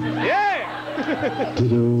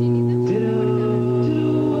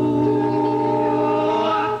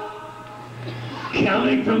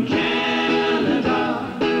 Coming from Canada,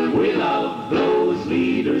 we love those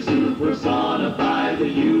leaders who personify the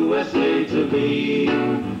USA to be.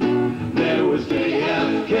 There was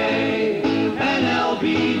JFK and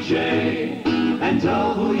LBJ and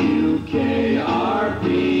WKRP.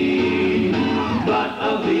 But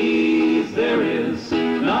of these there is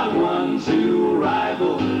not one to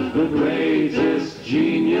rival the greatest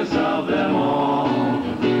genius of them all.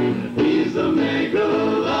 He's the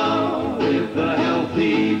megalo with the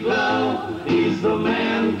healthy glow. He's the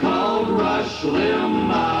man called Rush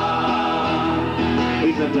Limbaugh.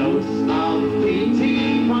 He's a dose of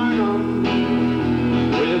P.T. Barnum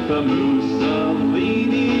with a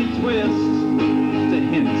Mussolini twist. It's a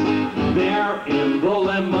hint. They're in the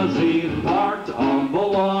limousine parked on the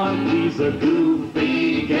lawn. He's a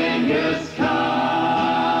goofy Genghis Khan.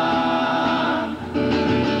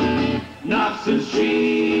 Not since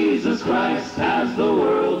Jesus Christ has the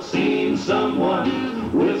world seen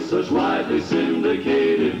someone with such widely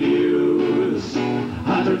syndicated views.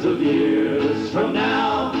 Hundreds of years from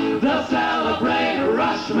now, they'll celebrate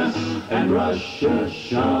Rushmas and Rosh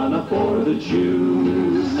Hashanah for the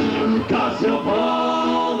Jews. 'Cause he'll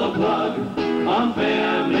pull the plug on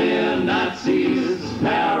feminine Nazis,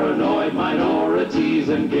 paranoid minorities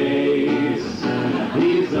and gays.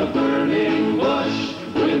 He's a burning bush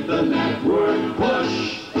with the network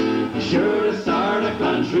push, sure to start a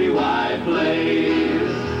countrywide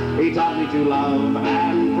blaze. He taught me to love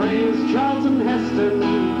and praise Charlton Heston.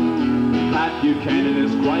 Pat Buchanan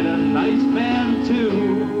is quite a nice man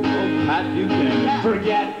too. Oh, Pat Buchanan.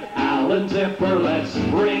 Forget Alan Tipper, let's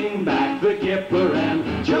bring back the Kipper and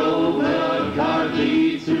Joe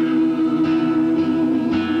McCarthy too.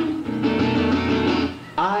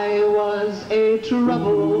 I was a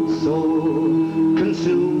troubled soul,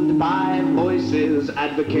 consumed by voices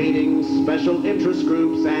advocating special interest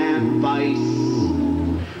groups and vice.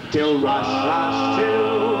 Till Rush rushed to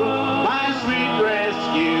my sweet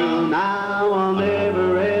rescue. Now I'll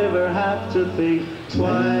never ever have to think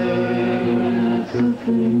twice.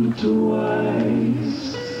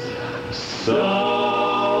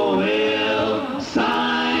 So we'll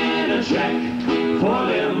sign a check for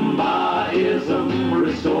Limbaughtism,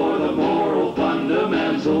 restore the moral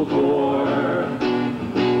fundamental core.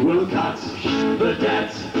 We'll cut the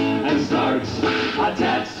debt and start a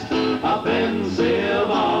debt offensive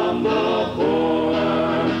on the poor.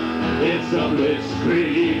 It's a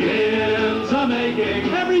blitzkrieg into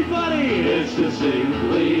making everybody. It's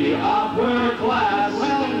distinctly upper class.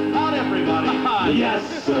 Well, not everybody.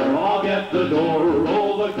 Yes, sir, I'll get the door,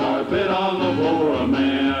 roll the carpet on the floor. A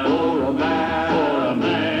man, for a man, for a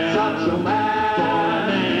man, such a man, for a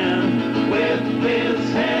man, with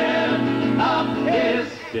his head up his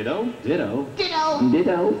Ditto. Ditto.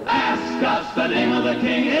 Ditto. ask us the name of the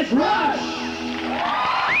king. It's Rush.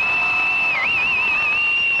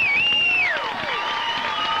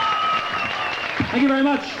 Thank you very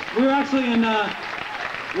much. We were actually in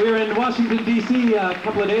Washington, D.C. A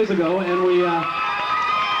couple of days ago, and we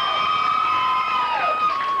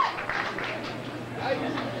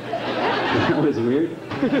that was weird.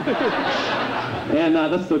 And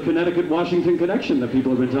that's the Connecticut-Washington connection that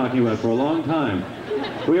people have been talking about for a long time.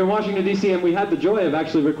 We were in Washington, D.C., and we had the joy of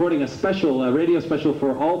actually recording a special, radio special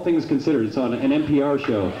for All Things Considered. It's on an NPR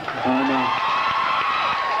show.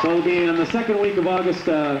 So it'll be in the second week of August.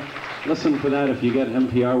 Listen for that if you get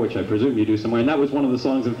NPR, which I presume you do somewhere. And that was one of the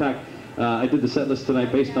songs. In fact, I did the set list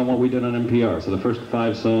tonight based on what we did on NPR. So the first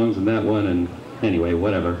 5 songs and that one, and anyway,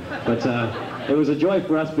 whatever. But it was a joy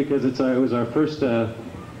for us because it was our first time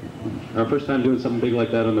doing something big like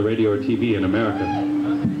that on the radio or TV in America.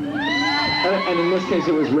 And in this case,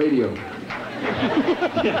 it was radio.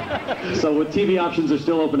 Yeah. So with TV options are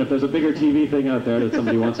still open. If there's a bigger TV thing out there that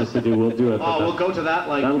somebody wants us to do, we'll do it. Oh, we'll go to that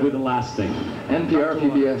like... That'll be the last thing. NPR,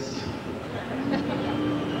 PBS.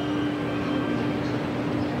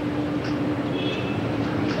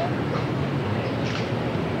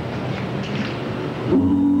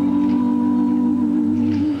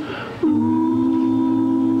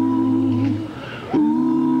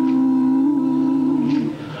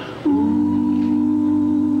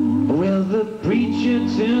 Well, the preacher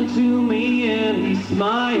turned to me and he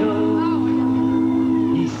smiled.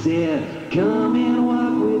 He said, come and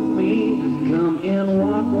walk with me, come and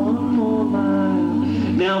walk one more mile.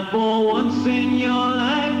 Now for once in your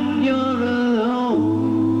life, you're alone.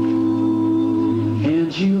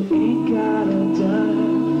 And you ain't got a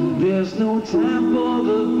dime, there's no time for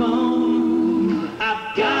the phone.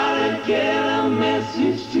 I've gotta get a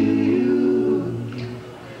message to you.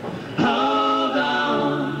 Hold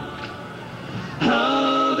on,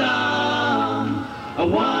 hold on.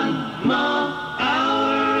 One more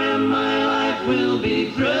hour and my life will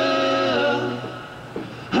be through.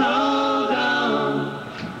 Hold on,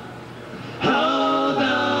 hold on.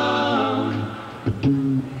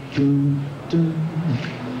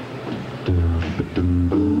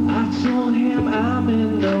 I told him I'm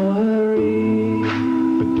in no hurry,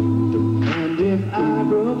 and if I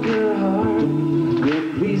broke her heart,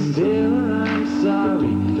 then please tell her I'm sorry.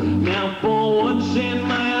 Now for once in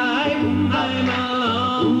my life, I'm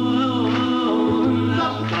alone,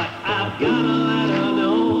 but I've gotta let her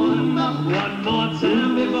know one more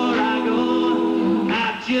time before I go.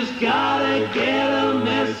 I've just gotta get a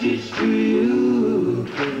message to you.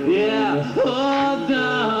 Yeah, hold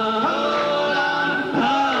on,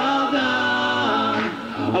 hold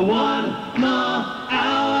on. One more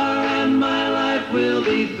hour and my life will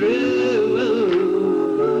be through.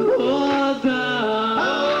 Hold on,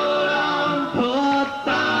 hold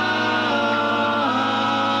on.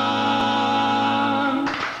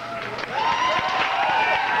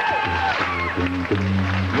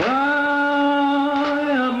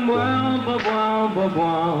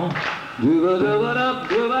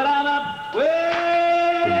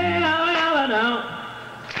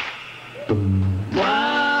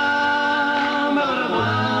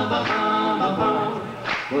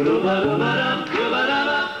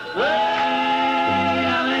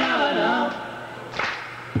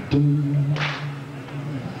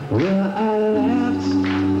 Well, I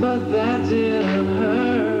laughed, but that didn't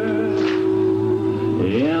hurt.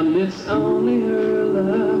 And it's only her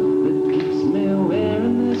love that keeps me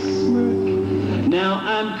wearing this smirk. Now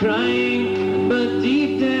I'm crying, but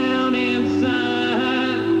deep down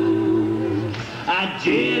inside, I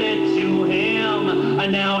did it to him,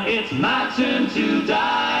 and now it's my turn to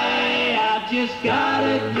die. I just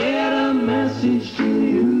gotta get a message to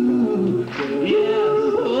you.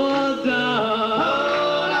 Yes, hold on,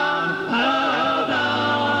 hold on.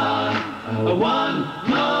 One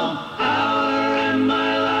more hour and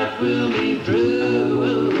my life will be through.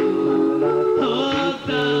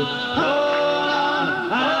 Hold on,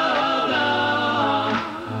 hold on.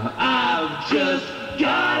 I've just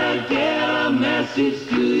gotta get a message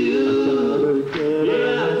to you.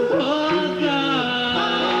 Yes, hold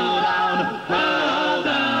on, hold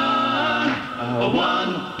on.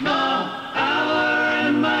 One more hour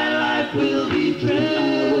and my life will be through.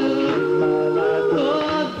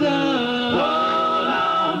 Hold on, hold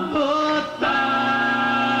on.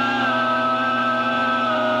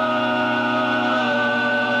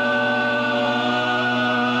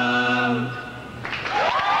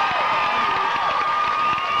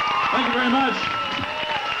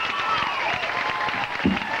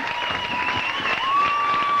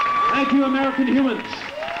 American humans.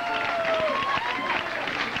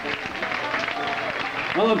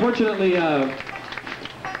 Well, unfortunately,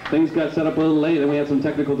 things got set up a little late and we had some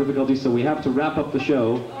technical difficulties, so we have to wrap up the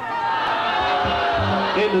show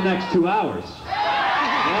in the next 2 hours.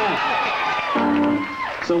 Yeah.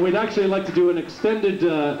 So we'd actually like to do an extended,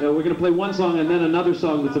 we're going to play one song and then another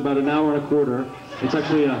song that's about an hour and a quarter. It's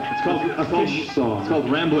actually it's called a fish song. It's called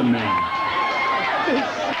Ramblin' Man.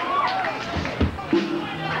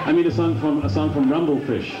 I mean a song from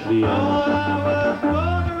Rumblefish. The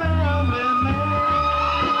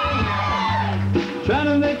trying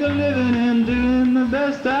to make a living and doing the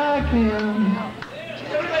best I can.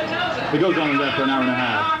 It goes on like that for an hour and a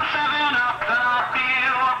half.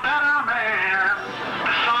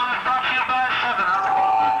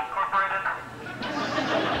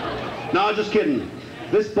 No, just kidding.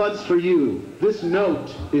 This bud's for you. This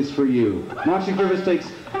note is for you. Moxy Fruvous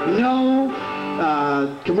takes no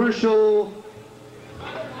commercial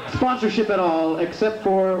sponsorship at all, except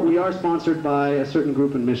for we are sponsored by a certain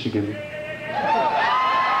group in Michigan.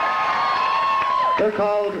 They're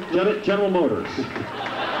called General Motors.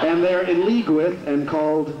 And they're in league with and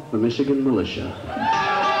called the Michigan Militia.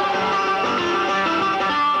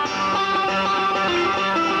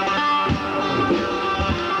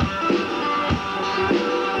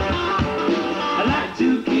 I like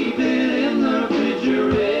to keep it in the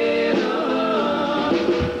refrigerator.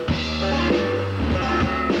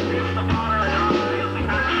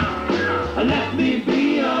 Let me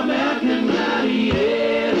be American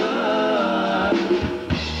gladiator.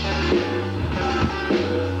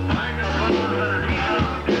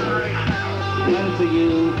 Well, to you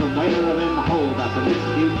from where in the hold up in this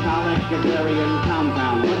bucolic agrarian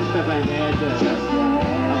compound, one step ahead of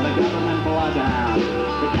the government bloodhound.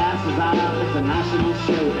 The gas is out, it's a national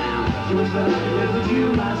showdown. You wish that I could live with you,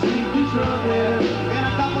 my sweet betrothed. In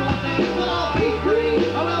a couple of days we'll all be free,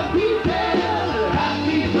 oh we'll be dead.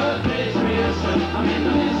 Happy birthday, Trisha, I'm in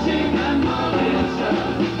the Michigan Militia.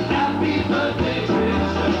 Happy birthday,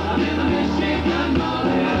 Trisha, I'm in the Michigan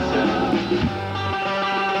Militia.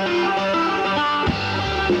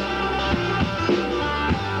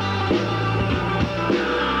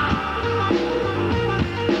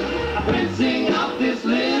 Fencing up this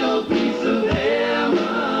little piece of heaven.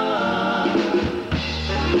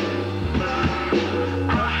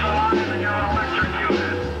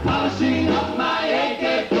 Polishing up my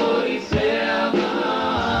AK-47.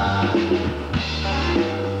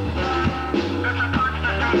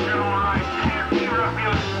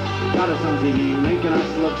 Got us on TV, making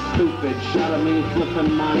us look stupid. Shot of me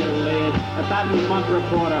flipping my lid. A Baton Month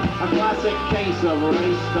reporter, a classic case of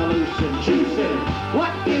race dilution. She said,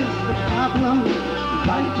 what is the problem?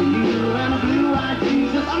 Fight for you and a blue-eyed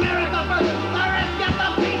Jesus. America first, the rest get the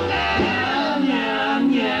pieces. Yeah,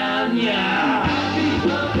 yeah, yeah. Happy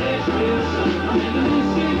birthday, Trisha, I'm in the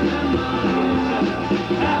Michigan Militia.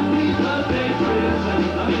 Happy birthday, Trisha,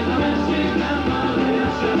 I'm in the Michigan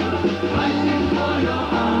Militia. Fighting for your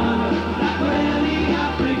honor, not for any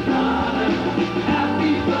Afrikaner.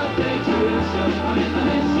 Happy birthday, Trisha, I'm in the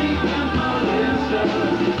Michigan Militia.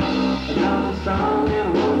 I'm strong and I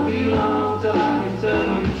won't be long till I can tell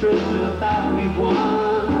you, Trisha, that we've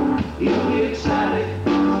won. You'll be ecstatic,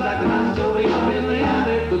 like the last Toby up in the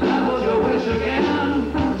attic. But that was your wish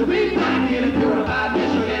again, to be back in a purified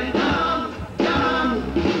Michigan. Down, down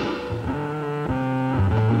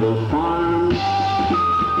the farm.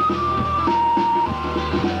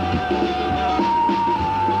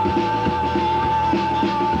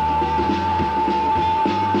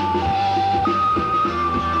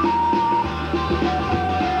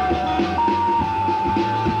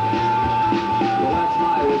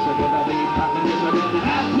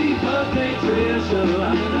 Happy birthday, Trisha,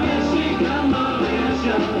 I'm in the Michigan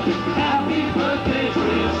Militia. Happy birthday,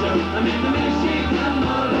 Trisha, I'm in the Michigan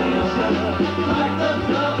Militia. Like the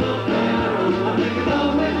double barrel, I'm making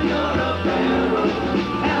love with your apparel.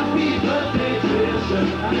 Happy birthday, Trisha,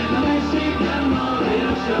 I'm in the Michigan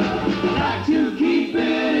Militia. I like to keep it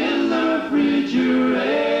in the refrigerator.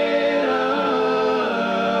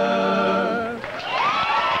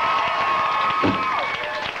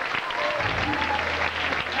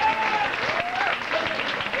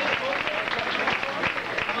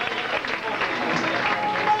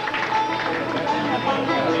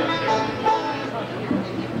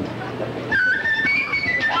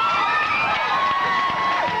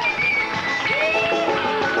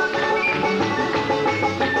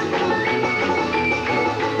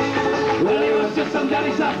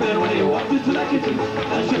 When he walked into that kitchen,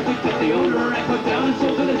 and she picked up the odor and put down and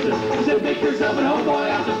sold the dishes. He said, make yourself at home, boy,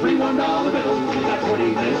 I'll just bring $1 bill. That's what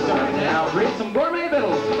he did. Starting to out, read some gourmet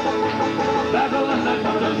victuals. Golden, Nut,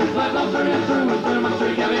 Parmesan, Shrimp, Flat Lobster, Hamster, Worcester,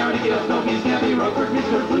 Munster, Caviar, Eel, Smoky, Scampi, Roquefort,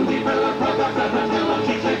 Mixed, Blue Beef, Red, Pork, Box, Flatbread, Scallop,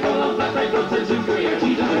 Cheese, Steak, Provolone, Flatbread, Goat, Soup, Gruyere,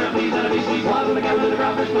 Cheese, and Herb, Peas, and a beef cheese, Swaz, and a cabbage, and a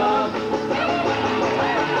crawfish club.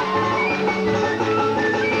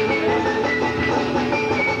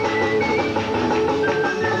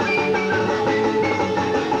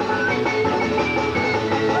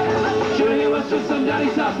 Just some daddy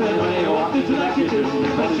saucepan when I walked into that kitchen.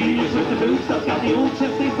 But genius with the food stuff got the old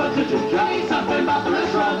chef things but such a Johnny something about the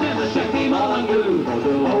restaurant and the chef came all unglued. For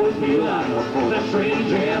there'll always be a line for that strange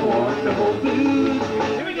and wonderful food.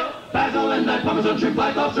 Here we go. Basil and nut, Parmesan, shrimp,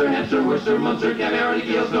 black lobster, hamster, Worcester, Munster, caviar,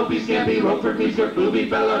 eel, Snoopy, Scampi, Roquefort, beef skirt, blue beef,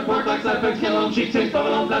 Bellard, pork, black side, scallop, cheek, steak,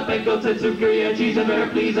 provolone, flatbread, goat, soup, Gruyere, cheese, and bear,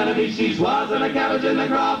 please, and a beef cheese, Swaz, and a cabbage, and the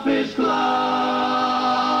crawfish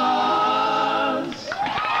club.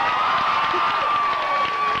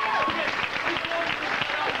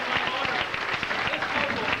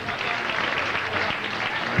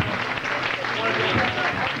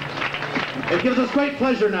 It gives us great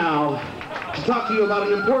pleasure now to talk to you about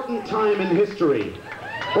an important time in history.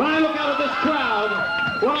 When I look out at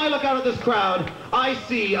this crowd, I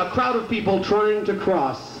see a crowd of people trying to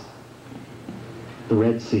cross the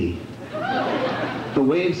Red Sea. The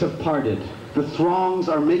waves have parted. The throngs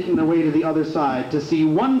are making their way to the other side to see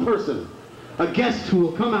one person, a guest who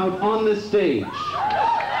will come out on this stage.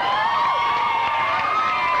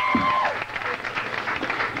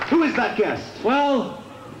 Who is that guest? Well,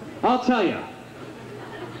 I'll tell you.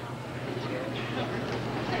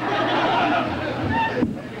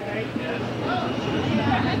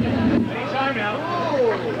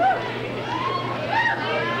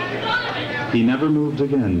 He never moved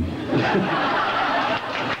again.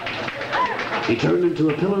 He turned into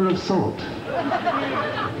a pillar of salt.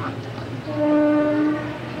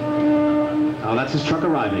 Oh, that's his truck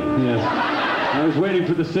arriving. Yes. I was waiting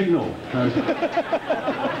for the signal.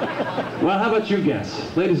 Well, how about you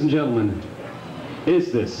guess? Ladies and gentlemen,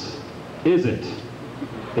 is it? Is it?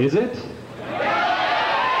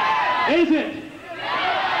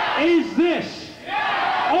 Is this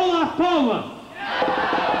Olaf Palme?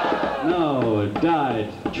 No,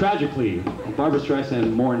 died tragically. Barbra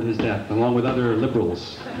Streisand mourned his death, along with other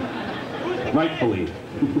liberals. Rightfully.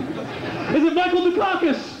 Is it Michael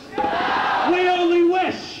Dukakis? We only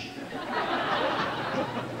wish!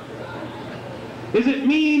 Is it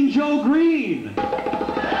Mean Joe Green?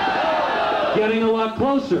 Getting a lot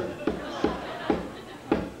closer.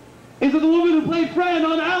 Is it the woman who played Fran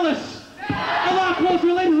on Alice? A lot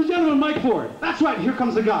closer, ladies and gentlemen, Mike Ford. That's right, here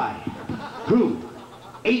comes a guy who,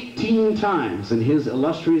 18 times in his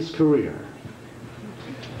illustrious career,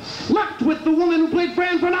 slept with the woman who played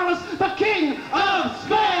Fran from Alice, the King of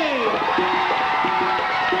Spain!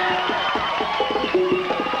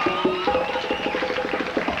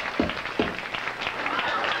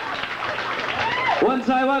 Once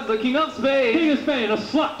I was the King of Spain. King of Spain, a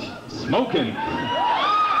slut. Smoking.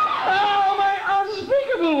 Oh, my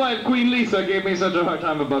unspeakable wife, Queen Lisa, gave me such a hard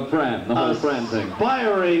time about Fran, the whole Fran thing.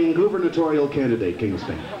 Aspiring gubernatorial candidate, King of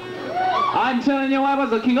Spain. I'm telling you, I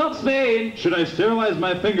was the King of Spain. Should I sterilize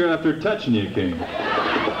my finger after touching you, King?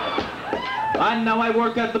 And now I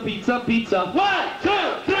work at the pizza. 1, 2,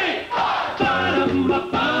 3, 4.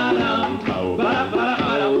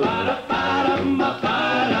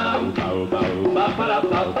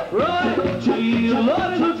 Right, cheese,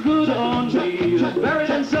 Lord, it looks good on cheese. Buried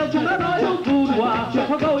in silk in the royal boudoir.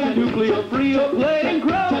 We're going nuclear free or playing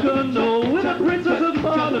croquet with the Princess of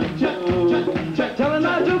Monaco. Telling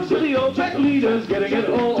our jokes to the OPEC leaders, getting it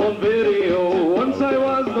all on video. Once I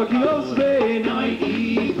was the King of Spain. I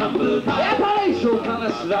eat humble pie. Palatial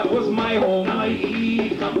palace, that was my home. I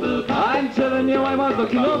eat humble pie. I'm telling you, I was the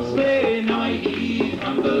King of Spain. I eat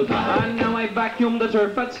humble pie. And now I vacuum the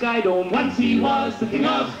turf at Sky Dome. Once he was the King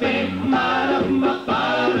of Spain.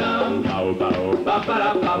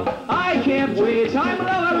 I can't wait, I'm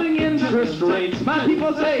lowering interest rates. My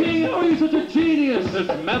people say, King, oh, you're such a genius. It's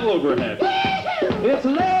metal overhead. It's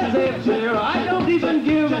laissez-faire, I don't even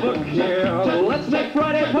give a care. Let's make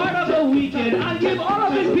Friday part of the weekend and give all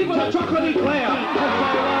of these people a chocolate eclair.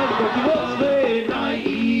 I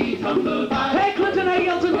eat humble pie. Hey, Clinton, hey,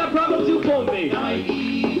 Yeltsin, got problems, you phone me. I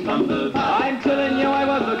eat humble pie. I'm telling you, I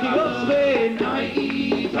was the King of Spain. I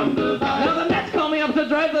eat humble pie. Now the Nets call me up to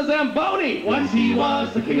drive the Zamboni. Once he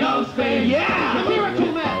was the King of Spain. Yeah, the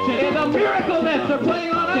Miracle Nets. Yeah, the Miracle Nets are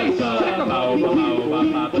playing on ice. Check them out.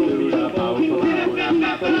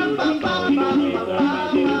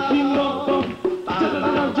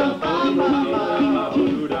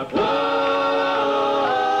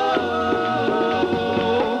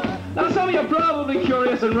 Now some of you are probably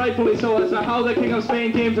curious and and rightfully so, as to how the King of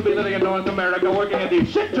Spain came to be living in North America, working at these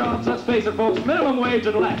shit jobs, let's face it, folks, minimum wage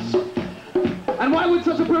and less. And why would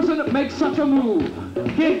such a person make such a move?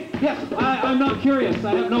 King, yes, I'm not curious.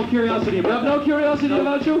 I have no curiosity you about have no curiosity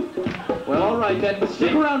about you? Well, all right then, but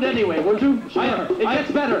stick around anyway, would you? Sure. It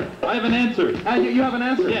gets better. I have an answer. You have an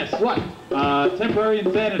answer? Yes. What? Temporary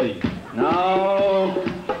insanity. No,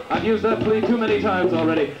 I've used that plea too many times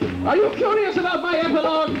already. Are you curious about my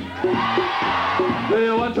epilogue? Do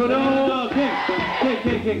you want to know? No,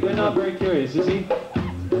 King, they're not very curious, you see?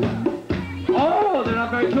 Oh, they're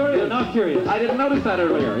not very curious. They're not curious. I didn't notice that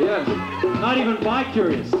earlier, yes. Not even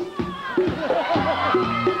bi-curious. Do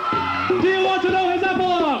you want to know his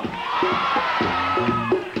epilogue?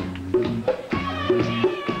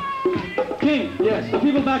 King, Yes. the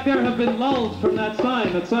people back there have been lulled from that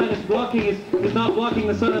sign. That sign is not blocking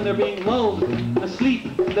the sun, and they're being lulled asleep.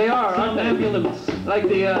 They are, aren't they? Somnambulance. Like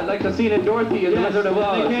the scene in Dorothy and the Wizard of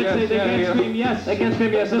Oz. They can't scream yes. They can't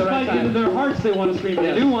scream yes at the right Despite in time. their hearts they want to scream They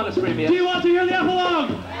yes. do want to scream yes. Do you want to hear the epilogue?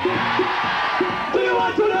 Do you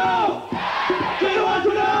want to know? Do you want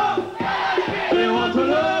to know? Do you want to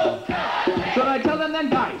know? Should I tell them then,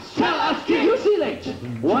 guys? Tell us, you see late.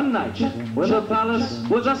 One night, when the palace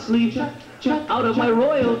was asleep, out of my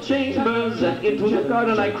royal chambers and into the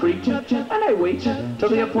garden I creep, and I wait till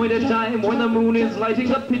the appointed time when the moon is lighting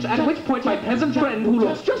the pitch, at which point my peasant friend, who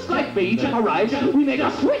looks just like me, arrives. We make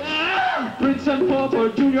a switch. Prince and pauper,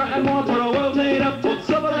 junior and water, are well made up with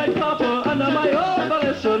silver and copper under my own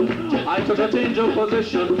volition. I took a change of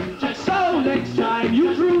position. So next time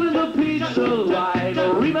you drool in the pizza line,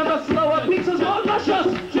 remember slower pizzas more luscious.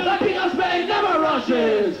 The King of Spain never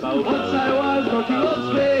rushes. Once I was looking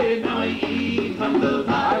of Spain, now I eat from the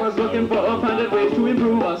pie. I was looking for 100 ways to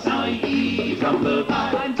improve us. Now I eat from the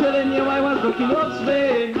pie. I'm telling you, I was looking of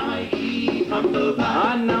Spain. Now I eat from the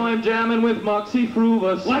pie. And now I'm jamming with Moxy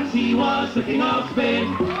Fruvous. Once he was the King of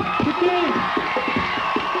Spain. The King!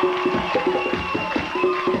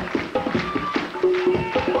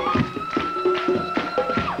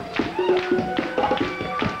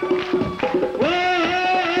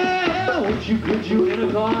 Could you in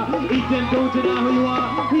a car? Eat them, go to know who you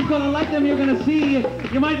are. He's gonna like them, you're gonna see.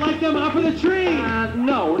 You might like them up in the tree.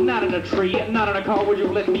 No, not in a tree, not in a car. Would you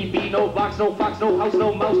let me be? No box, no fox, no house,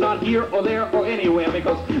 no mouse, not here or there or anywhere,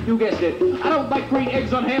 because you guessed it. I don't like green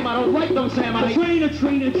eggs on ham. I don't like them, Sam. A train. Could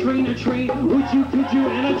you in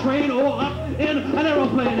a train or up in an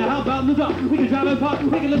aeroplane? Now how about in the dark? We can drive and park. We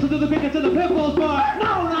can listen to the crickets in the Pitbull's bar.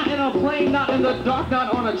 No, not in a plane, not in the dark,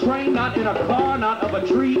 not on a train, not in a car, not up a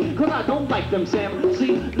tree, because I don't like them, Sam.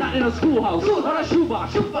 See, not in a schoolhouse, or a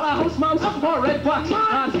shoebox, or a house mouse, or a red box.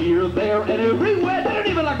 Not here, there, and everywhere. They don't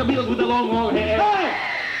even like the Beatles with the long hair. Hey!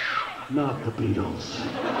 Not the Beatles.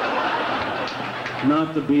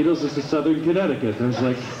 Not the Beatles, it's the Southern Connecticut. There's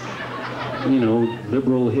like, you know,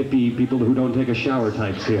 liberal hippie people who don't take a shower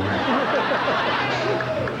types here.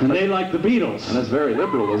 And they like the Beatles. And that's very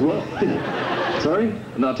liberal as well. Sorry?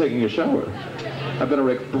 Not taking a shower. I've been a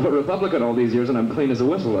Republican all these years and I'm clean as a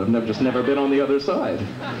whistle. I've just never been on the other side.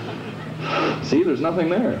 See, there's nothing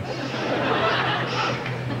there.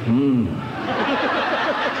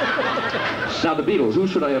 Now the Beatles, who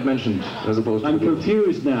should I have mentioned as opposed to I'm the Beatles?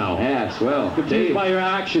 confused now. Yes, well, Confused Dave, by your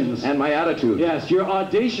actions. and my attitude. Yes, your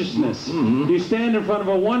audaciousness. You stand in front of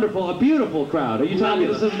a beautiful crowd. Are you telling me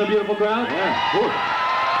this isn't a beautiful crowd? Yeah, cool.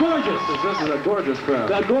 Gorgeous. This is a gorgeous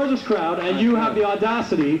crowd. A gorgeous crowd, and you have the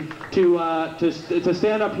audacity to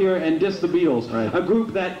stand up here and diss the Beatles, Right. a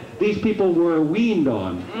group that these people were weaned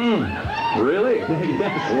on. Really?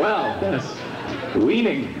 Yes. Well, Yes.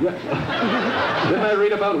 weaning. Didn't I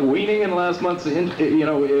read about weaning in last month's,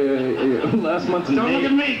 last month's Don't look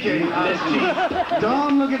at me, King.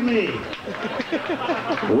 Don't look at me.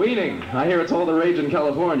 Weaning. I hear it's all the rage in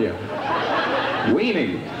California.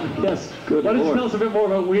 Weaning. Yes. Good Why don't you Lord. tell us a bit more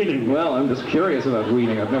about weaning? Well, I'm just curious about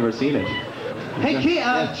weaning. I've never seen it. Hey, King,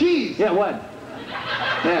 cheese. Yeah, what?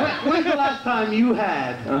 Yeah. When's the last time you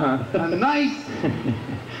had a nice,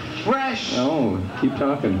 fresh... Oh, keep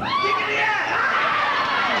talking.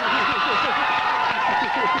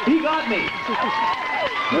 He got me.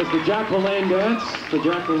 There's the Jack LaLanne dance. The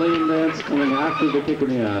Jack LaLanne dance coming after the kick in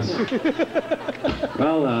the ass.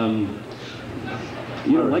 Well,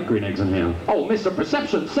 you don't like green eggs and ham. Oh, Mr.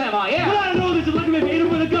 Perception, Sam, I am. Well, I don't know that you look at me if you ate it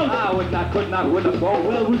with a goat. I would not, could not, would not go.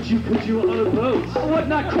 Well, could you on a boat? Would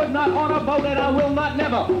not, could not, on a boat, and I will not,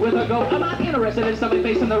 never, with a goat. I'm not interested in somebody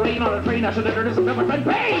facing the rain on a train. I should introduce a different friend.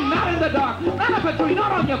 Pain, not in the dark, not up a tree,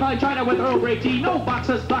 not on your fine china with Earl Grey tea. No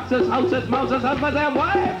boxes, houses, mouses, husbands, and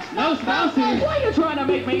wives. No spouses. Why are you trying to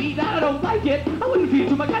make me eat that? I don't like it. I wouldn't feed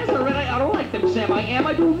to my guys already. I don't like them, Sam.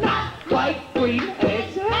 I do not like green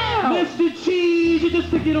eggs. Mr. Cheese, you just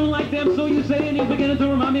think you don't like them, so you say, and you beginning to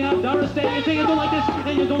remind me of Doris Day. You say you don't like this,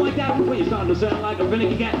 and you don't like that. Well, you're starting to sound like a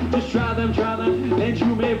finicky cat. Just try them, and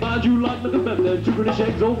you may find you like the better. 2 British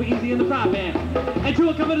eggs over easy in the fry pan. And to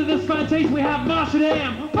accompany this fine taste, we have Martian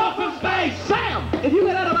ham, puff of space, Sam! If you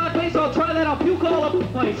get out of my face, I'll try that, I'll puke all up the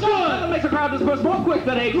place. Good! That'll make the crowd disperse more quick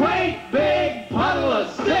than a great big puddle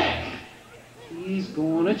of stick! He's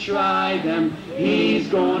gonna try them, he's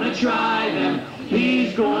gonna try them,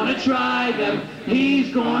 he's gonna try them,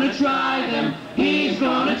 he's gonna try them, he's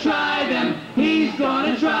gonna try them, he's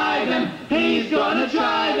gonna try them, he's gonna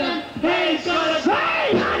try them, he's gonna try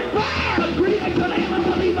them. Greetings to the human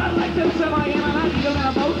believe I like them, so I am, and I need them in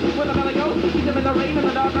a boat, where the belly go, eat them in the rain, in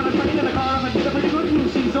the dark, on a train, in the car, I'm gonna get them in the good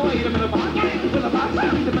news, so I eat them in the box, with a box,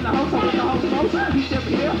 eat them in the house, I'm in the house, most, eat them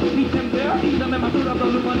here, eat them there, eat them in my food, up the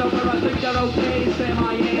loop, and over, I think they're okay, Sam,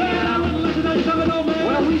 I am. Well, I wouldn't listen to you coming, old man.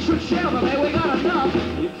 Well, we should share them, eh? We got enough.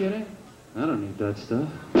 Are you kidding? I don't need that stuff.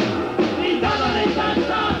 He doesn't need that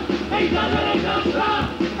stuff. He doesn't need that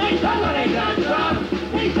stuff. He doesn't need that stuff.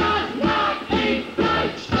 He does not need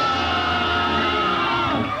that stuff.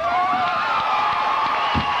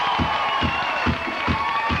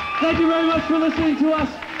 Thank you very much for listening to us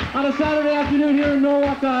on a Saturday afternoon here in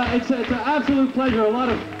Norwalk. It's an absolute pleasure. A lot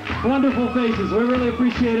of wonderful faces. We really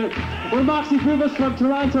appreciate it. We're Moxy Fruvous from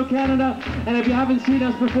Toronto, Canada, and if you haven't seen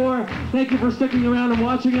us before, thank you for sticking around and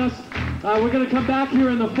watching us. We're going to come back here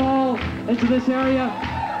in the fall into this area.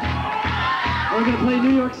 We're going to play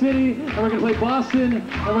New York City, and we're going to play Boston,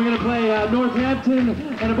 and we're going to play Northampton,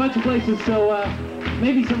 and a bunch of places, so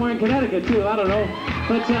maybe somewhere in Connecticut too, I don't know.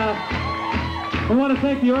 But we want to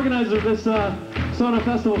thank the organizer of this Sauna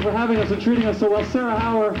Festival for having us and treating us so well. Sarah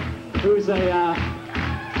Hauer, who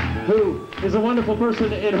is a wonderful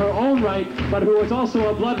person in her own right, but who is also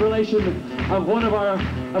a blood relation of one of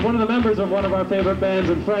the members of one of our favorite bands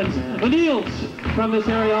and friends, the Neils, from this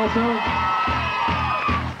area also.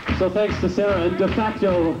 So thanks to Sarah and de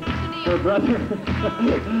facto her brother,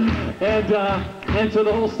 and to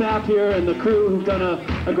the whole staff here and the crew who've done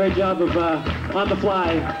a great job of on the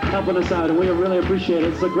fly helping us out, and we really appreciate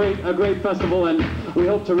it. It's a great festival, and we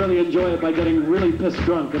hope to really enjoy it by getting really pissed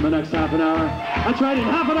drunk in the next half an hour. That's right, in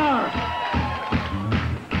half an hour.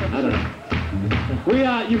 I don't know.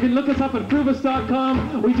 You can look us up at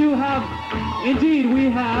fruvous.com. We do have, indeed, we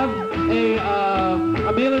have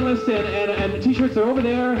a mailing list and t-shirts are over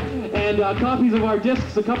there, and copies of our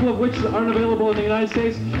discs, a couple of which aren't available in the United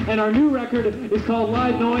States. And our new record is called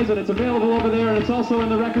Live Noise, and it's available over there, and it's also in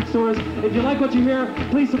the record stores. If you like what you hear,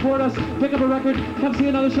 please support us. Pick up a record, come see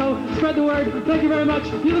another show, spread the word. Thank you very much.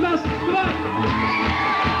 You're the best. Goodbye.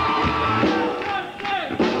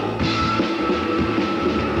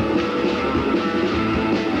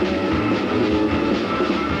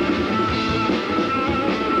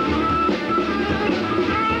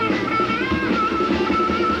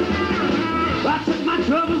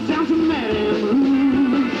 Troubles down to Madame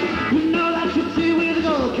Rouge. You know that gypsy with the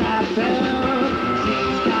gold cap fell.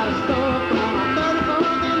 She's got a store from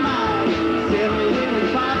 34th and 9. 7 little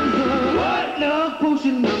bottles of what love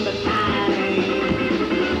potion number 9.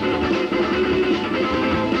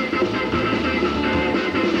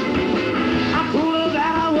 I told her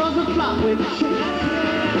that I was a flop with chicks.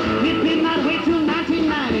 It did not wait till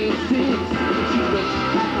 1996. She looked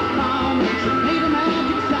at my mom and she made a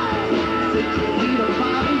magic sign. Said you need a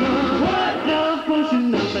bottle of what love potion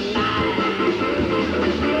number 9.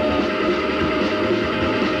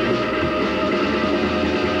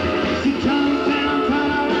 She turns down, turn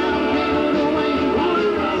around, give it away.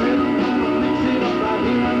 Said I'm gonna mix it up right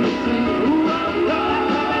here on the sing. Ooh, oh, that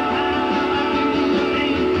coming time, I can give you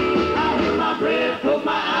name. I hit my breath, close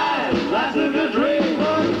my eyes, I took a drink.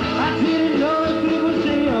 I didn't know if it was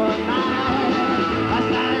day or night. I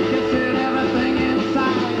started kissing everything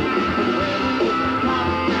inside.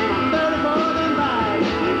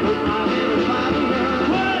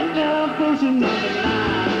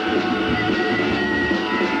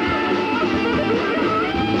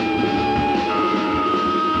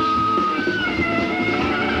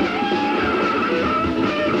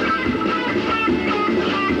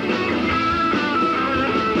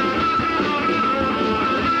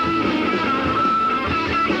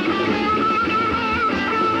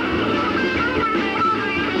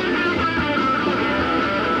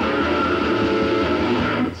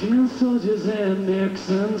 Soldiers and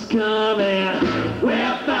Nixon's coming.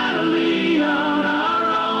 We're finally on our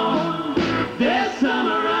own. This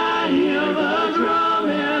summer I hear the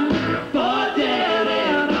drumming for dead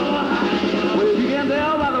in Ohio. Well, you can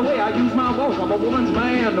tell by the way I use my walk, I'm a woman's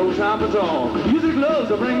man, no time for talk. Music loves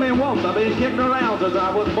to bring me warmth, I've been kicked around since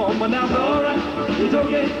I was born, but now it's alright, it's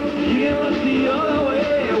okay, you can look the other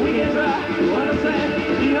way, we can try to understand,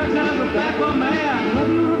 the hard times are back for man. Love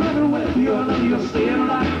you remember with you, I love you, staying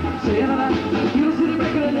alive, staying alive. You don't see the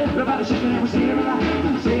breaking of it, everybody shaking and we're staying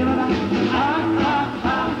alive, staying alive.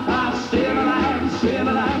 Staying alive, staying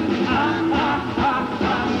alive,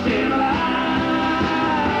 staying alive.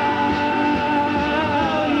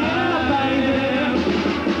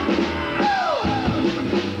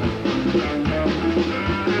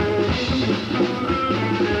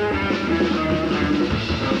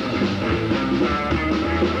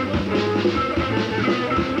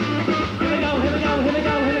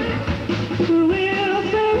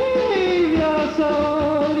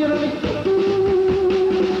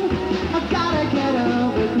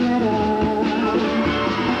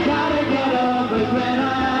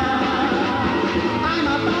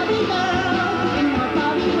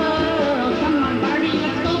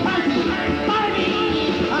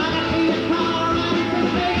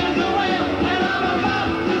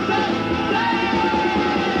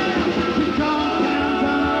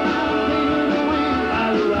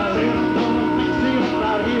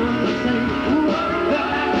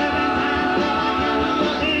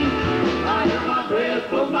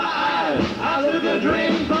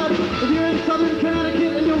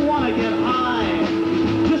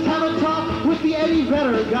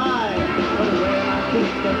 Better guy, but when I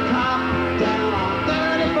kicked the top down on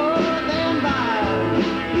 34th and Vine,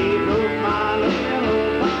 he broke my little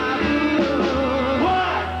body.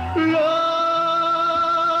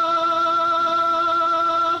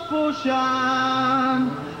 Love potion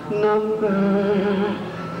number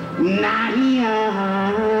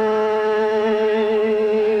 99.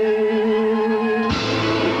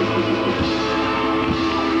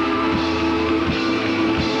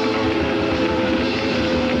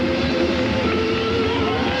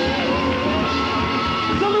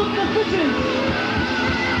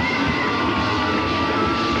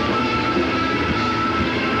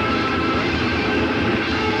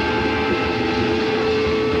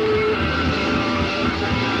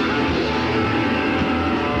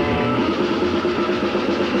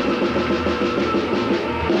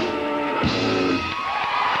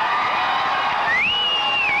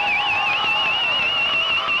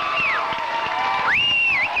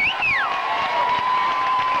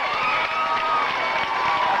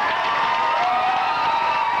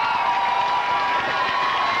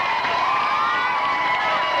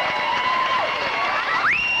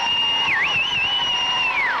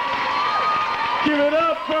 Give it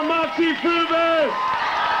up for Moxy Fruvous!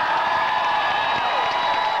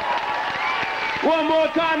 One more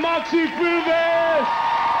time, Moxy Fruvous!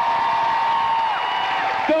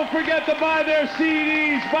 Don't forget to buy their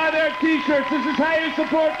CDs, buy their t-shirts. This is how you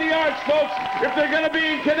support the arts, folks. If they're going to be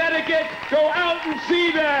in Connecticut, go out and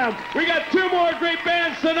see them. We got 2 more great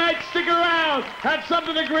bands tonight. Stick around. Have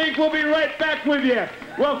something to drink. We'll be right back with you.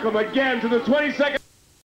 Welcome again to the 22nd.